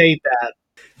restate that,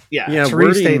 to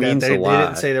restate that, they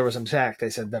didn't say there was an attack. They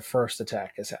said the first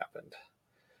attack has happened,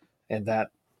 and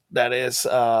that is.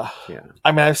 I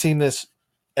mean, I've seen this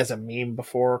as a meme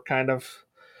before, kind of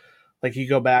like you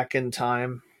go back in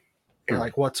time, you're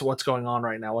like, what's going on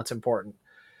right now? What's important?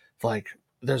 Like,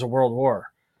 there's a world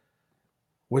war.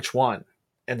 Which one?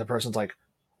 And the person's like,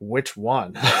 which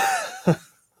one?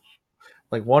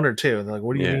 Like one or two. And they're like,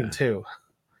 what do you mean two?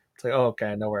 It's like, oh, okay,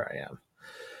 I know where I am.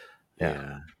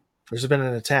 Yeah. There's been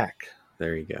an attack.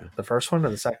 There you go. The first one or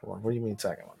the second one? What do you mean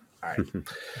second one? All right.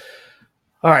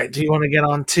 All right. Do you want to get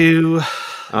on to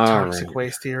toxic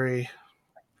waste theory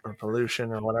or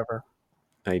pollution or whatever?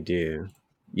 I do.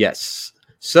 Yes.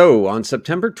 So, on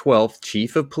September 12th,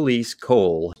 Chief of Police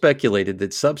Cole speculated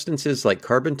that substances like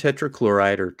carbon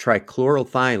tetrachloride or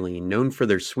trichloroethylene, known for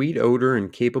their sweet odor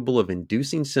and capable of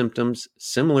inducing symptoms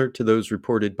similar to those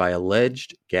reported by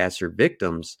alleged gasser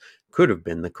victims, could have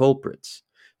been the culprits.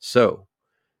 So,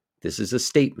 this is a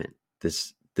statement.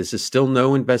 This is still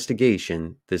no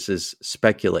investigation. This is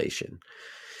speculation.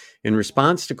 In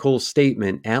response to Cole's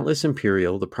statement, Atlas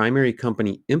Imperial, the primary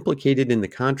company implicated in the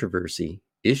controversy,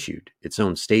 issued its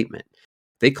own statement.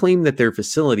 They claimed that their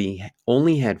facility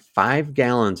only had 5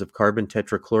 gallons of carbon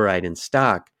tetrachloride in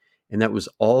stock, and that was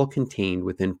all contained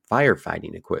within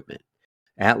firefighting equipment.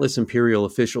 Atlas Imperial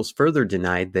officials further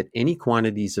denied that any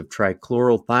quantities of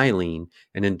trichloroethylene,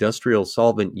 an industrial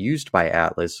solvent used by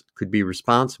Atlas, could be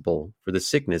responsible for the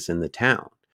sickness in the town.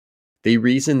 They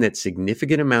reasoned that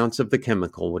significant amounts of the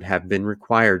chemical would have been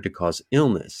required to cause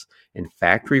illness, and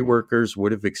factory workers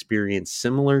would have experienced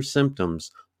similar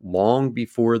symptoms long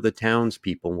before the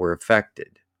townspeople were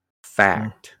affected.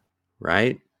 Fact,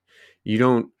 right?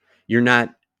 If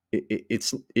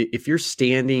you're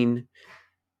standing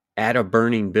at a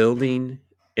burning building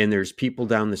and there's people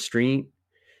down the street,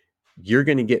 you're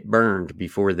going to get burned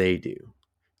before they do.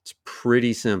 It's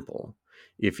pretty simple.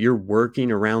 If you're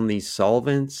working around these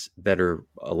solvents that are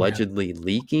allegedly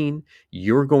leaking,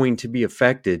 you're going to be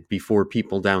affected before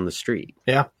people down the street.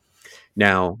 Yeah.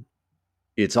 Now,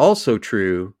 it's also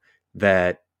true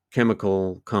that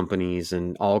chemical companies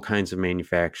and all kinds of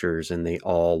manufacturers, and they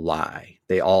all lie.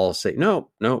 They all say,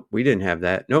 no, we didn't have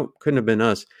that. Nope, couldn't have been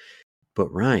us.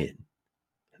 But Ryan,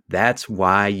 that's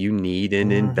why you need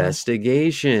an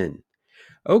investigation.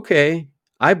 Okay,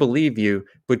 I believe you,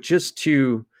 but just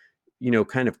to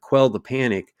kind of quell the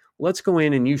panic, let's go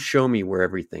in and you show me where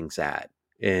everything's at.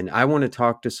 And I want to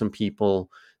talk to some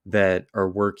people that are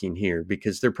working here,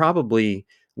 because they're probably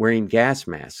wearing gas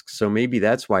masks. So maybe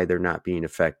that's why they're not being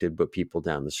affected, but people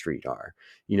down the street are.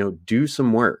 Do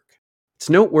some work.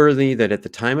 It's noteworthy that at the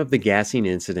time of the gassing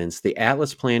incidents, the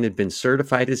Atlas plant had been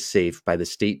certified as safe by the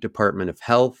State Department of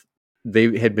Health.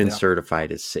 They had been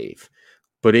certified as safe.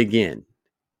 But again,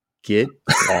 get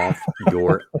off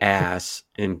your ass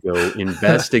and go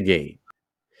investigate.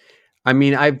 I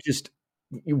mean,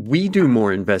 we do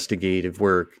more investigative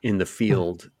work in the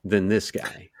field than this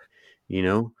guy.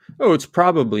 Oh, it's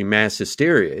probably mass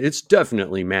hysteria. It's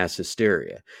definitely mass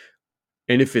hysteria.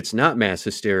 And if it's not mass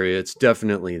hysteria, it's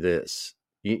definitely this.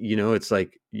 It's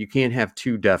like you can't have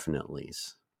two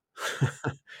definitelys.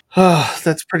 Oh,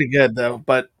 that's pretty good though.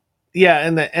 But yeah,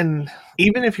 and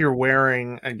even if you're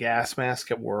wearing a gas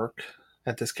mask at work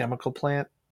at this chemical plant,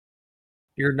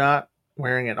 you're not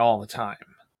wearing it all the time.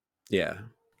 Yeah.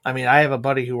 I mean, I have a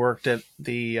buddy who worked at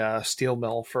the steel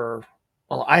mill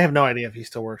well, I have no idea if he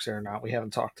still works there or not. We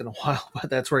haven't talked in a while, but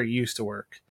that's where he used to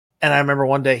work. And I remember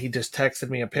one day he just texted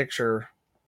me a picture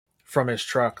from his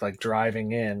truck, like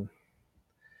driving in.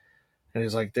 And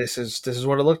he's like, this is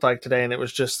what it looked like today. And it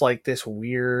was just like this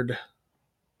weird,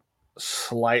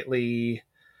 slightly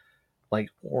like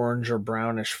orange or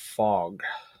brownish fog,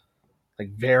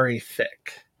 like very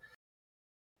thick.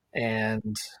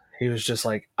 And he was just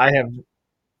like,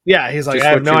 he's like,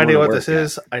 I have no idea what this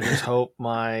is. I just hope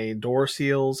my door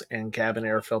seals and cabin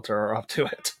air filter are up to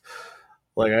it.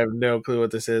 Like, I have no clue what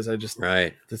this is.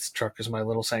 This truck is my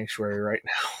little sanctuary right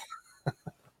now.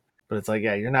 But it's like,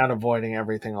 yeah, you're not avoiding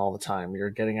everything all the time. You're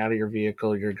getting out of your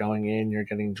vehicle, you're going in, you're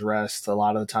getting dressed. A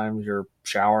lot of the times you're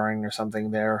showering or something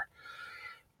there.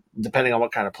 Depending on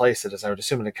what kind of place it is. I would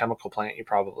assume in a chemical plant you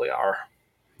probably are.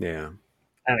 Yeah.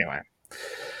 Anyway.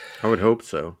 I would hope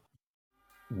so.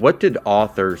 What did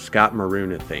author Scott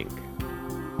Maruna think?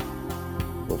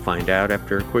 We'll find out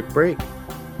after a quick break.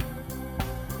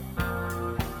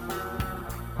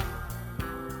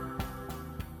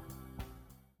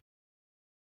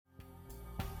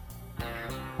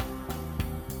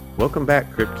 Welcome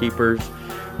back, Crypt Keepers.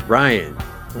 Ryan,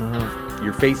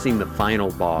 You're facing the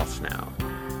final boss now,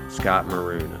 Scott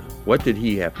Maruna. What did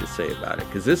he have to say about it?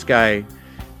 Because this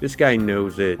guy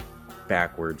knows it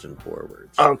backwards and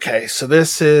forwards. Okay, so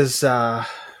this is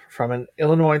from an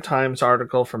Illinois Times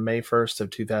article from May 1st of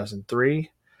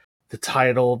 2003. The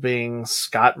title being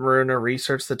Scott Maruna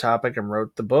researched the topic and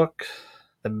wrote the book,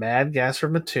 The Mad Gasser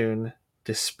Mattoon,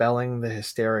 Dispelling the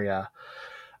Hysteria,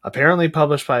 apparently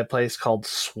published by a place called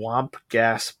Swamp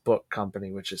Gas Book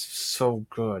Company, which is so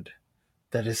good.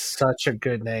 That is such a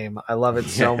good name. I love it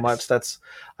so much.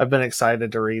 I've been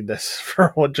excited to read this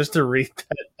just to read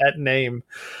that name.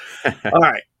 All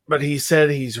right. But he said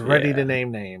he's ready to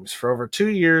name names. For over 2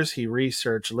 years, he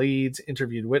researched leads,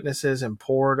 interviewed witnesses, and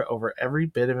pored over every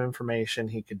bit of information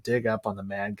he could dig up on the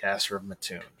Mad Gasser of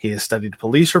Mattoon. He has studied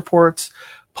police reports,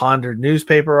 pondered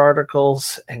newspaper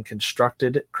articles, and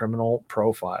constructed criminal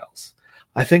profiles.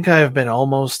 I think I have been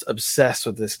almost obsessed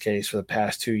with this case for the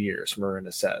past 2 years,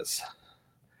 Maruna says.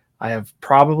 I have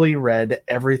probably read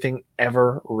everything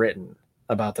ever written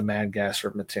about the Mad Gasser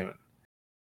of Mattoon.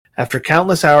 After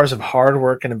countless hours of hard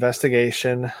work and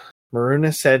investigation,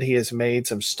 Maruna said he has made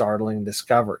some startling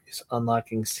discoveries,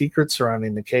 unlocking secrets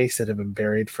surrounding the case that have been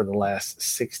buried for the last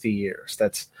 60 years.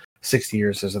 That's 60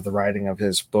 years as of the writing of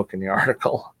his book in the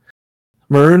article.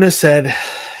 Maruna said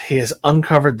he has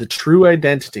uncovered the true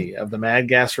identity of the Mad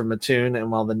Gasser of Mattoon,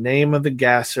 and while the name of the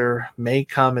gasser may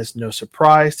come as no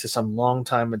surprise to some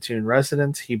longtime Mattoon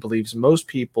residents, he believes most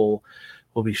people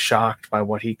will be shocked by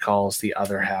what he calls the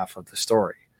other half of the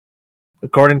story.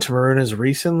 According to Maruna's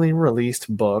recently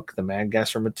released book, The Mad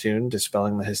Gasser Mattoon,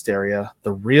 Dispelling the Hysteria,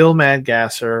 the real Mad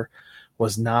Gasser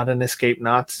was not an escaped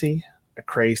Nazi, a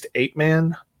crazed ape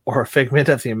man, or a figment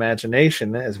of the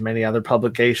imagination, as many other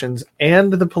publications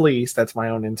and the police, that's my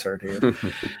own insert here,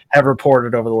 have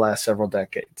reported over the last several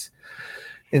decades.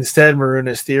 Instead,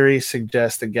 Maruna's theory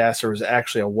suggests the gasser was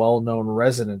actually a well-known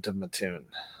resident of Mattoon,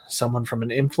 someone from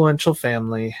an influential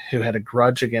family who had a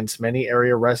grudge against many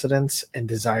area residents and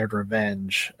desired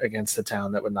revenge against the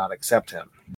town that would not accept him.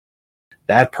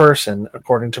 That person,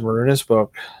 according to Maruna's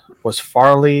book, was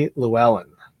Farley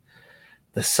Llewellyn,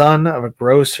 the son of a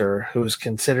grocer who was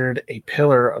considered a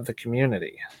pillar of the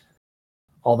community.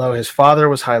 Although his father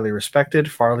was highly respected,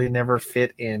 Farley never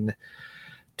fit in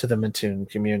to the Mattoon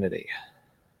community.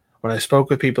 When I spoke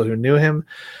with people who knew him,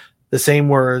 the same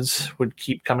words would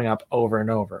keep coming up over and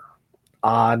over.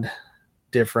 Odd,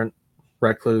 different,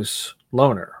 recluse,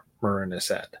 loner, Maruna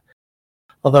said.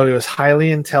 Although he was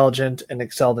highly intelligent and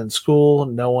excelled in school,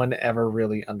 no one ever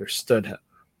really understood him.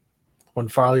 When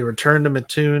Farley returned to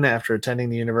Mattoon after attending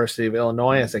the University of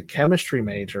Illinois as a chemistry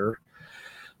major,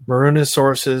 Maruna's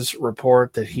sources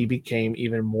report that he became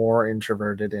even more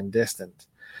introverted and distant,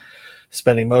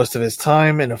 spending most of his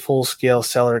time in a full-scale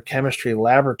cellar chemistry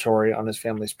laboratory on his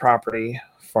family's property.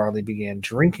 Farley began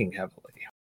drinking heavily.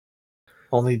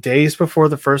 Only days before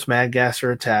the first Mad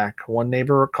Gasser attack, one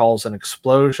neighbor recalls an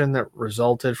explosion that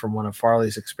resulted from one of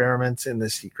Farley's experiments in the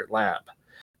secret lab.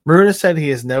 Maruna said he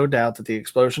has no doubt that the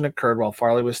explosion occurred while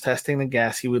Farley was testing the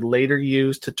gas he would later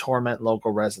use to torment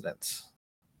local residents.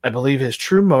 I believe his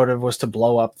true motive was to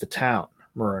blow up the town,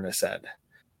 Maruna said.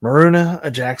 Maruna,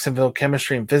 a Jacksonville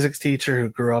chemistry and physics teacher who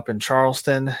grew up in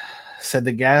Charleston, said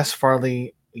the gas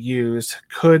Farley used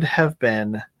could have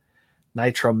been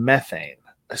nitromethane,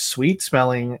 a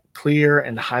sweet-smelling, clear,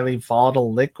 and highly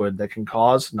volatile liquid that can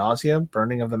cause nausea,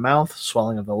 burning of the mouth,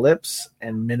 swelling of the lips,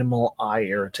 and minimal eye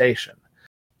irritation.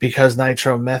 Because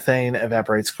nitromethane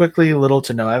evaporates quickly, little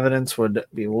to no evidence would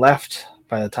be left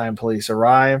by the time police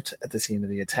arrived at the scene of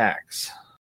the attacks.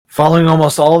 Following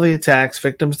almost all the attacks,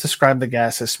 victims described the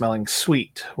gas as smelling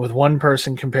sweet, with one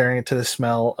person comparing it to the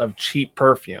smell of cheap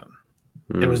perfume.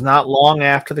 It was not long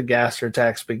after the Gasser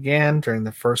attacks began, during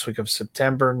the first week of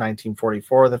September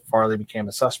 1944, that Farley became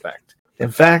a suspect. In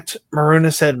fact,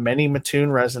 Maruna said many Mattoon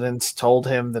residents told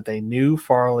him that they knew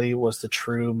Farley was the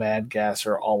true Mad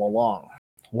Gasser all along.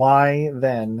 Why,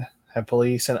 then, have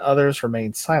police and others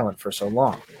remained silent for so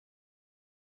long?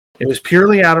 It was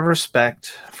purely out of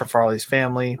respect for Farley's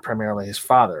family, primarily his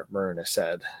father, Maruna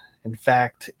said. In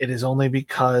fact, it is only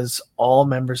because all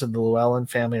members of the Llewellyn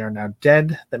family are now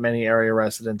dead that many area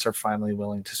residents are finally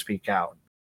willing to speak out.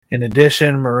 In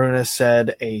addition, Maruna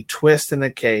said a twist in the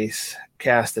case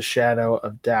cast a shadow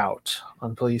of doubt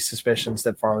on police suspicions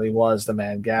that Farley was the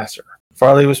Mad Gasser.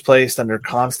 Farley was placed under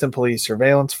constant police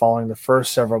surveillance following the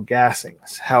first several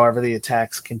gassings. However, the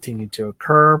attacks continued to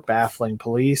occur, baffling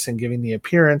police and giving the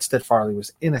appearance that Farley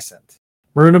was innocent.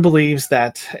 Maruna believes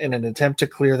that, in an attempt to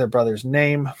clear their brother's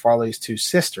name, Farley's two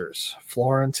sisters,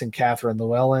 Florence and Catherine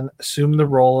Llewellyn, assumed the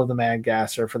role of the Mad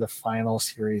Gasser for the final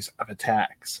series of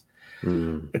attacks.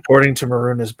 According to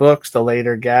Maruna's books, the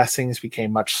later gassings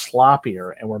became much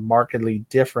sloppier and were markedly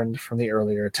different from the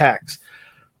earlier attacks.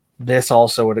 This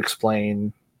also would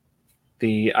explain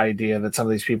the idea that some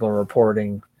of these people are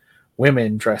reporting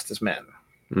women dressed as men.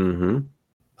 Mm-hmm.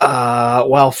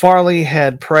 While Farley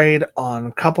had preyed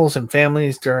on couples and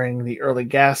families during the early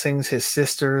gassings, his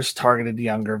sisters targeted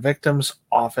younger victims,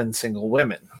 often single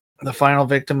women. The final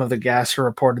victim of the gasser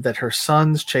reported that her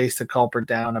sons chased the culprit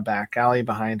down a back alley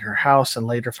behind her house and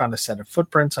later found a set of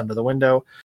footprints under the window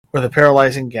where the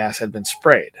paralyzing gas had been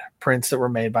sprayed, prints that were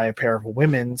made by a pair of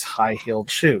women's high-heeled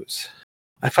shoes.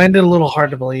 I find it a little hard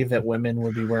to believe that women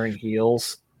would be wearing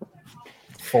heels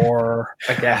for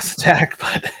a gas attack,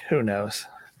 but who knows?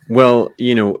 Well,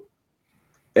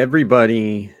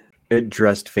 everybody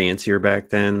dressed fancier back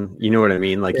then. You know what I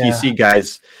mean? Like, you see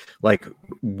guys like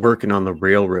working on the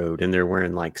railroad and they're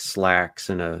wearing like slacks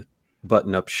and a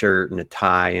button-up shirt and a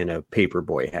tie and a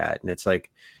paperboy hat. And it's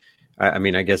like, I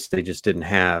mean, I guess they just didn't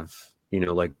have,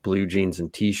 like blue jeans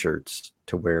and t-shirts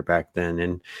to wear back then.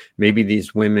 And maybe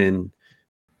these women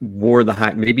wore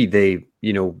maybe they,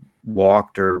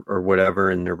 walked or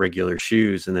whatever in their regular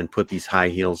shoes and then put these high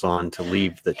heels on to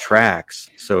leave the tracks.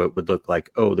 So it would look like,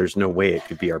 oh, there's no way it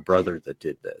could be our brother that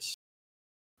did this.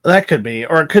 That could be,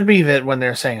 or it could be that when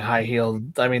they're saying high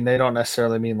heeled, I mean, they don't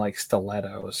necessarily mean like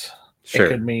stilettos. Sure. It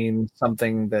could mean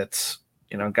something that's,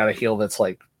 got a heel that's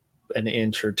like an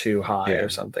inch or two high or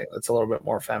something. That's a little bit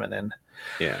more feminine.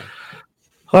 Yeah.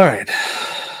 All right.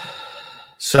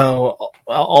 So,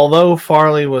 although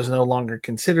Farley was no longer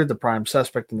considered the prime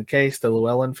suspect in the case, the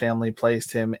Llewellyn family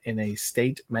placed him in a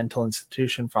state mental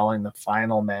institution following the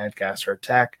final Mad Gasser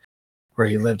attack, where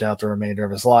he lived out the remainder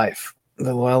of his life.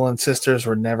 The Llewellyn sisters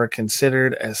were never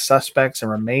considered as suspects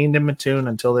and remained in Mattoon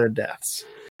until their deaths.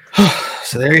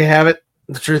 So there you have it.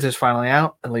 The truth is finally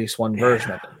out, at least one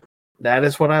version of it. That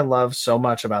is what I love so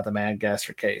much about the Mad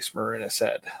Gasser case, Maruna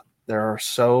said. There are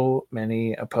so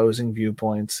many opposing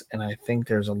viewpoints, and I think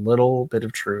there's a little bit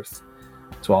of truth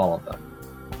to all of them.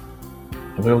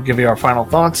 And we will give you our final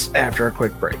thoughts after a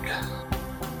quick break.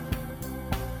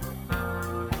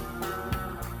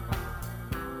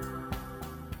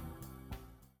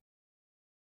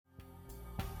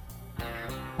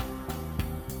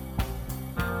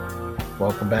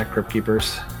 Welcome back, Crypt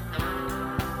Keepers.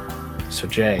 So,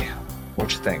 Jay,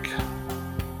 what you think?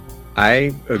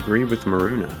 I agree with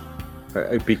Maruna.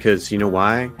 Because you know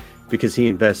why? Because he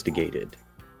investigated.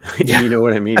 You know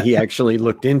what I mean? He actually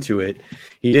looked into it.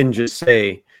 He didn't just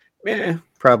say,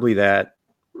 probably that.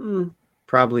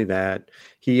 Probably that.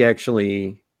 He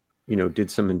actually,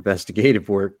 did some investigative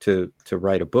work to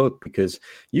write a book, because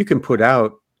you can put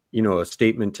out a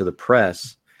statement to the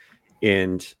press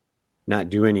and not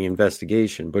do any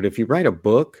investigation. But if you write a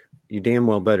book, you damn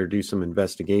well better do some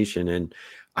investigation. And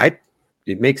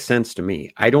it makes sense to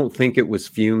me. I don't think it was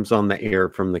fumes on the air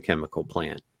from the chemical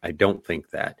plant. I don't think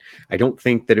that. I don't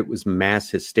think that it was mass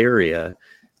hysteria.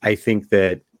 I think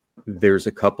that there's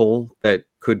a couple that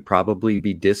could probably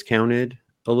be discounted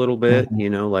a little bit,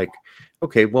 like,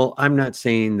 okay, well, I'm not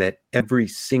saying that every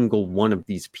single one of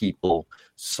these people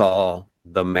saw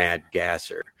the mad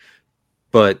gasser,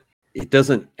 but it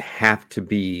doesn't have to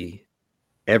be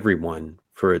everyone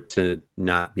for it to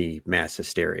not be mass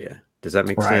hysteria. Does that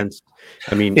make sense?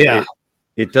 I mean,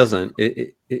 it doesn't.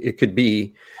 It could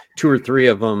be 2 or 3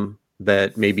 of them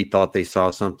that maybe thought they saw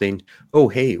something. Oh,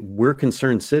 hey, we're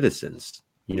concerned citizens.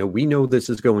 We know this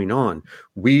is going on.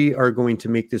 We are going to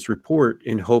make this report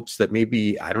in hopes that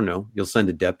maybe, I don't know, you'll send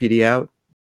a deputy out.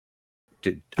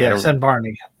 Send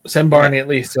Barney. Send Barney at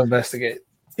least to investigate.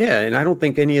 Yeah, and I don't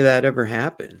think any of that ever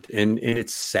happened. And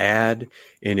it's sad,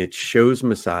 and it shows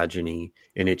misogyny,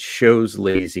 and it shows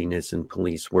laziness in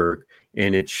police work,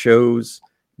 and it shows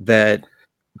that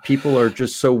people are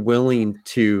just so willing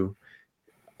to,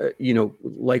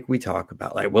 like we talk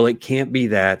about, like, well, it can't be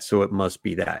that, so it must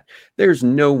be that. There's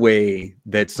no way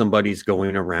that somebody's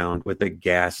going around with a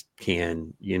gas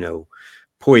can,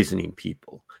 poisoning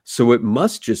people. So it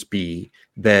must just be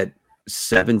that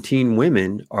 17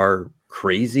 women are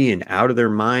crazy and out of their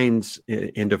minds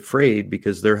and afraid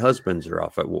because their husbands are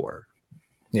off at war.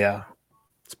 Yeah.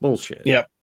 It's bullshit. Yep.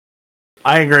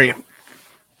 I agree.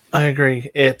 I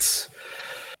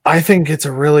think it's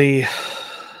a really,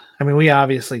 we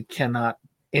obviously cannot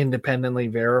independently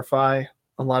verify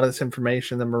a lot of this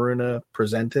information that Maruna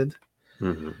presented,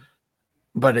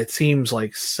 but it seems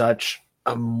like such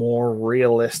a more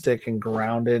realistic and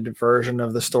grounded version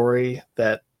of the story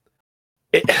that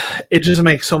it just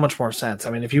makes so much more sense.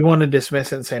 If you want to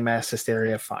dismiss it and say mass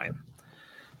hysteria, fine.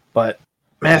 But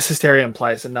mass hysteria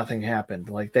implies that nothing happened.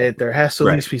 Like there has to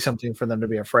at least be something for them to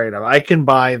be afraid of. I can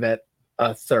buy that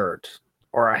a third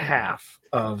or a half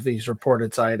of these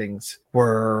reported sightings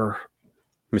were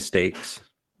mistakes.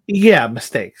 Yeah,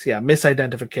 mistakes. Yeah,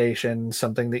 misidentification,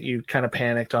 something that you kind of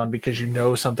panicked on because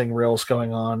something real's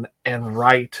going on. And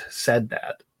Wright said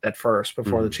that at first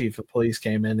before the chief of police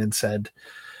came in and said,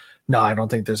 no, I don't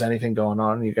think there's anything going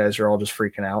on. You guys are all just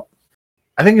freaking out.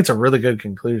 I think it's a really good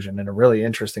conclusion and a really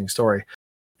interesting story.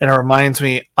 And it reminds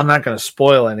me, I'm not going to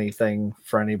spoil anything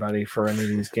for anybody for any of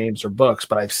these games or books,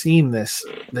 but I've seen this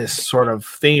sort of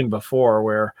theme before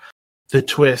where the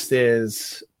twist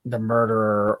is the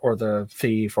murderer or the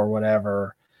thief or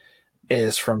whatever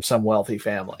is from some wealthy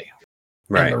family.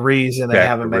 Right. And the reason they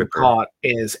haven't been caught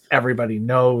is everybody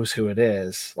knows who it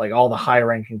is. Like all the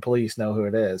high-ranking police know who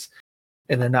it is.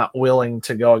 And they're not willing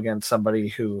to go against somebody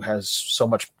who has so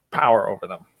much power over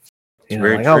them.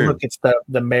 Oh, look, it's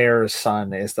the mayor's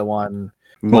son is the one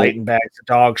lighting bags of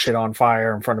dog shit on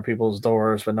fire in front of people's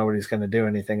doors, but nobody's going to do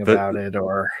anything about it.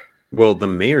 Well, the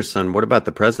mayor's son, what about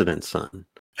the president's son?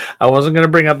 I wasn't going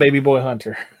to bring up Baby Boy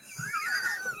Hunter.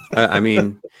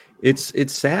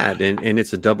 It's sad, and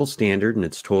it's a double standard, and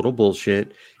it's total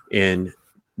bullshit. And,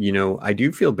 I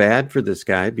do feel bad for this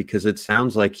guy because it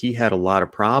sounds like he had a lot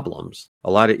of problems,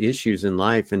 a lot of issues in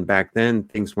life. And back then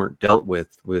things weren't dealt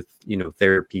with,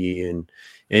 therapy and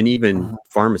even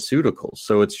pharmaceuticals.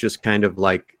 So it's just kind of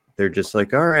like, they're just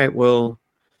like, all right, well,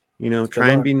 try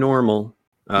and be normal.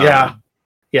 Yeah.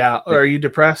 Are you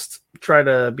depressed? Try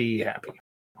to be happy.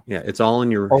 Yeah. It's all in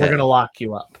your head. We're going to lock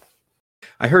you up.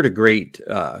 I heard a great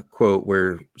quote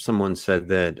where someone said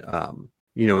that,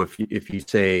 if you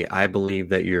say, I believe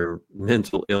that your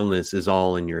mental illness is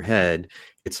all in your head,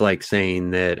 it's like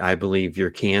saying that I believe your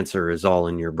cancer is all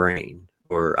in your brain,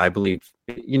 or I believe,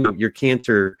 your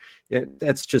cancer,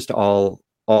 that's just all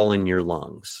in your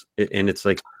lungs. And it's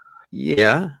like,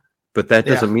 yeah, but that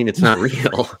doesn't mean it's not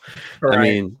real.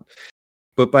 Right.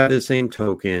 But by the same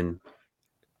token,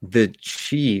 the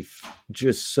chief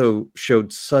just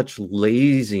showed such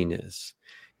laziness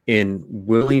and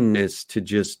willingness to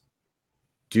just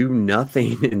do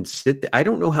nothing and sit there. I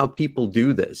don't know how people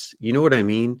do this. You know what I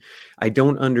mean? I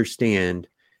don't understand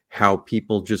how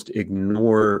people just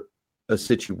ignore a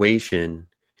situation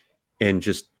and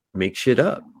just make shit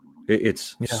up.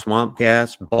 It's swamp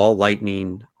gas, ball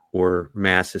lightning, or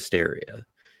mass hysteria.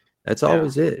 That's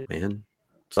always it, man.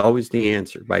 It's always the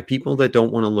answer. By people that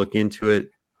don't want to look into it,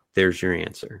 there's your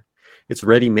answer. It's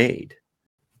ready-made.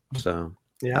 So,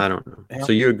 I don't know. Yeah.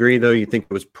 So you agree, though? You think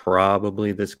it was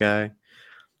probably this guy?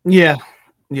 Yeah,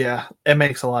 it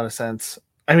makes a lot of sense.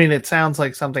 It sounds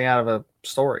like something out of a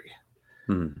story.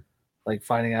 Like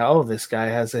finding out, oh, this guy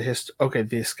has a history. Okay,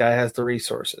 this guy has the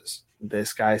resources.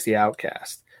 This guy's the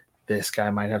outcast. This guy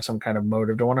might have some kind of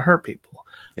motive to want to hurt people.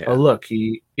 Yeah. Oh, look,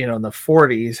 he, in the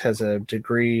 40s has a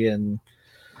degree in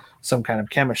some kind of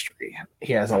chemistry.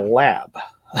 He has a lab.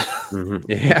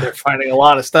 Mm-hmm. Yeah. They're finding a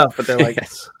lot of stuff, but they're like,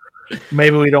 Yes.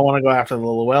 maybe we don't want to go after the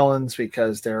Llewellyns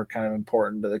because they're kind of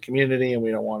important to the community, and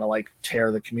we don't want to like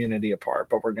tear the community apart,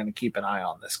 but we're going to keep an eye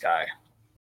on this guy.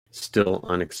 Still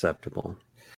unacceptable.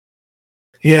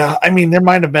 Yeah, I mean, there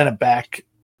might have been a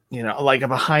like a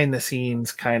behind the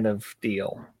scenes kind of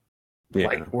deal. Yeah.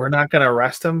 Like, we're not going to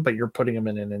arrest him, but you're putting him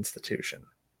in an institution.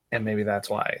 And maybe that's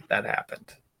why that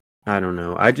happened. I don't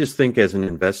know. I just think as an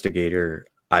investigator,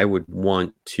 I would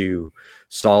want to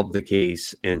solve the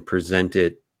case and present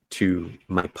it to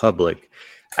my public.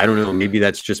 I don't know. Maybe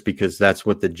that's just because that's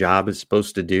what the job is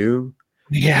supposed to do.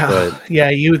 Yeah. But, yeah,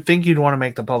 you would think you'd want to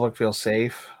make the public feel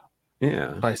safe.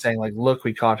 Yeah. By saying, like, look,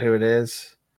 we caught who it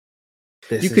is.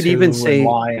 This you is could even say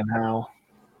why and how.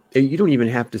 You don't even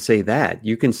have to say that.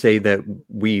 You can say that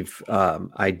we've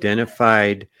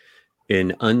identified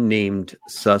an unnamed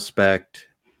suspect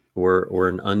or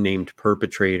an unnamed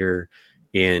perpetrator,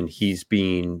 and he's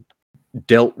being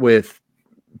dealt with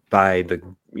by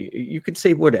you could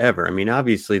say whatever. I mean,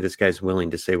 obviously this guy's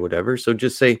willing to say whatever. So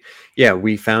just say, yeah,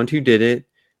 we found who did it.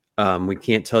 We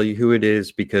can't tell you who it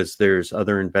is because there's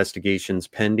other investigations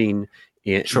pending.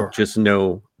 And just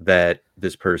know that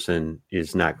this person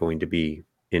is not going to be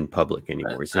in public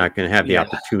anymore. He's not going to have the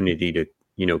opportunity to,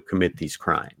 commit these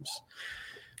crimes.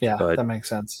 Yeah, but that makes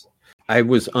sense. I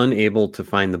was unable to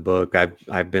find the book.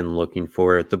 I've been looking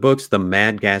for it. The book's The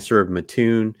Mad Gasser of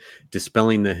Mattoon,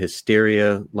 Dispelling the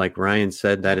Hysteria. Like Ryan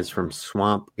said, that is from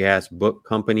Swamp Gas Book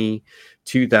Company,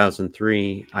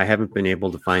 2003. I haven't been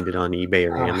able to find it on eBay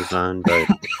or Amazon, but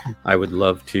I would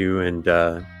love to. And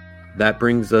that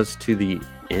brings us to the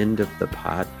end of the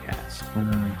podcast.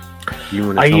 You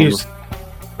want to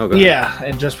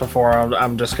and just before,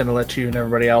 I'm just going to let you and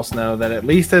everybody else know that at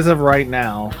least as of right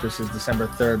now, this is December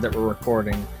 3rd that we're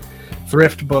recording,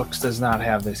 Thrift Books does not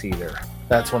have this either.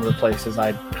 That's one of the places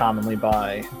I commonly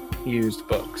buy used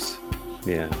books.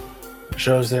 Yeah.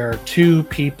 Shows there are 2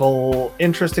 people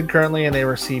interested currently, and they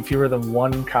receive fewer than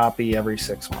 1 copy every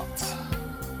 6 months.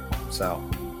 So,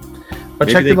 but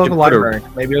maybe check the local library.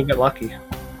 Maybe you'll get lucky.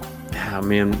 Ah,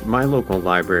 man, my local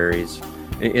libraries,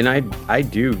 and I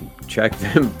do check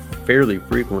them fairly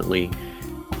frequently.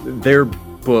 Their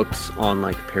books on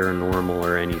like paranormal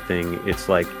or anything, it's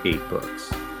like 8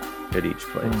 books at each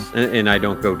place. And I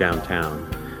don't go downtown,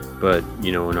 but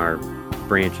in our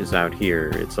branches out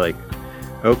here, it's like,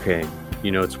 okay,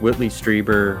 it's Whitley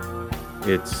Strieber,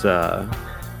 it's a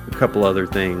couple other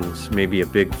things, maybe a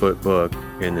Bigfoot book,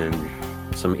 and then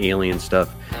some alien stuff.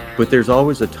 But there's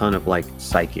always a ton of like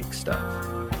psychic stuff.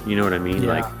 You know what I mean?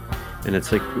 Yeah. Like, and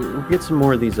it's like, we'll get some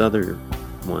more of these other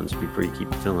ones before you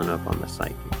keep filling up on the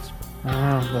psychics.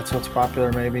 That's what's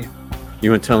popular, maybe. You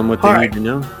want to tell them what they need to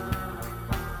know?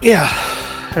 Yeah.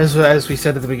 As we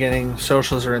said at the beginning,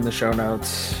 socials are in the show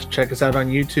notes. Check us out on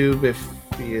YouTube. If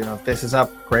this is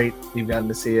up, great. You've gotten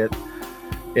to see it.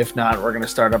 If not, we're going to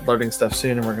start uploading stuff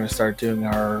soon, and we're going to start doing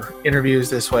our interviews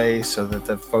this way so that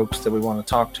the folks that we want to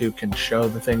talk to can show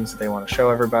the things that they want to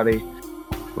show everybody.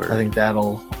 I think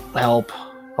that'll help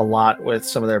a lot with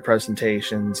some of their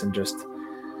presentations, and just,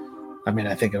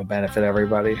 I think it'll benefit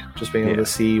everybody just being able to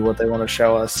see what they want to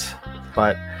show us.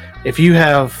 But if you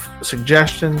have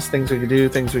suggestions, things we could do,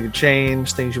 things we could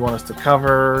change, things you want us to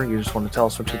cover, you just want to tell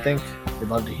us what you think, we'd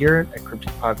love to hear it at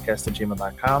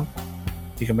crypticpodcast@gmail.com.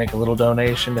 You can make a little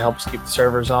donation to help us keep the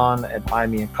servers on at Buy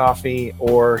Me a Coffee,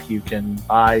 or you can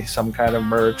buy some kind of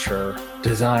merch or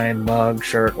design, mug,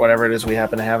 shirt, whatever it is we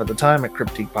happen to have at the time at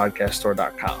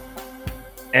crypticpodcaststore.com.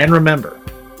 And remember,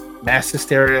 mass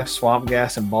hysteria, swamp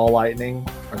gas, and ball lightning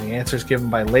are the answers given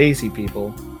by lazy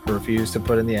people who refuse to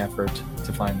put in the effort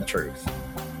to find the truth.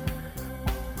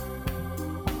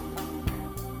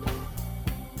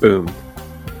 Boom.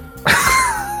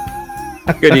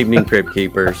 Good evening, Crypt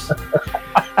Keepers.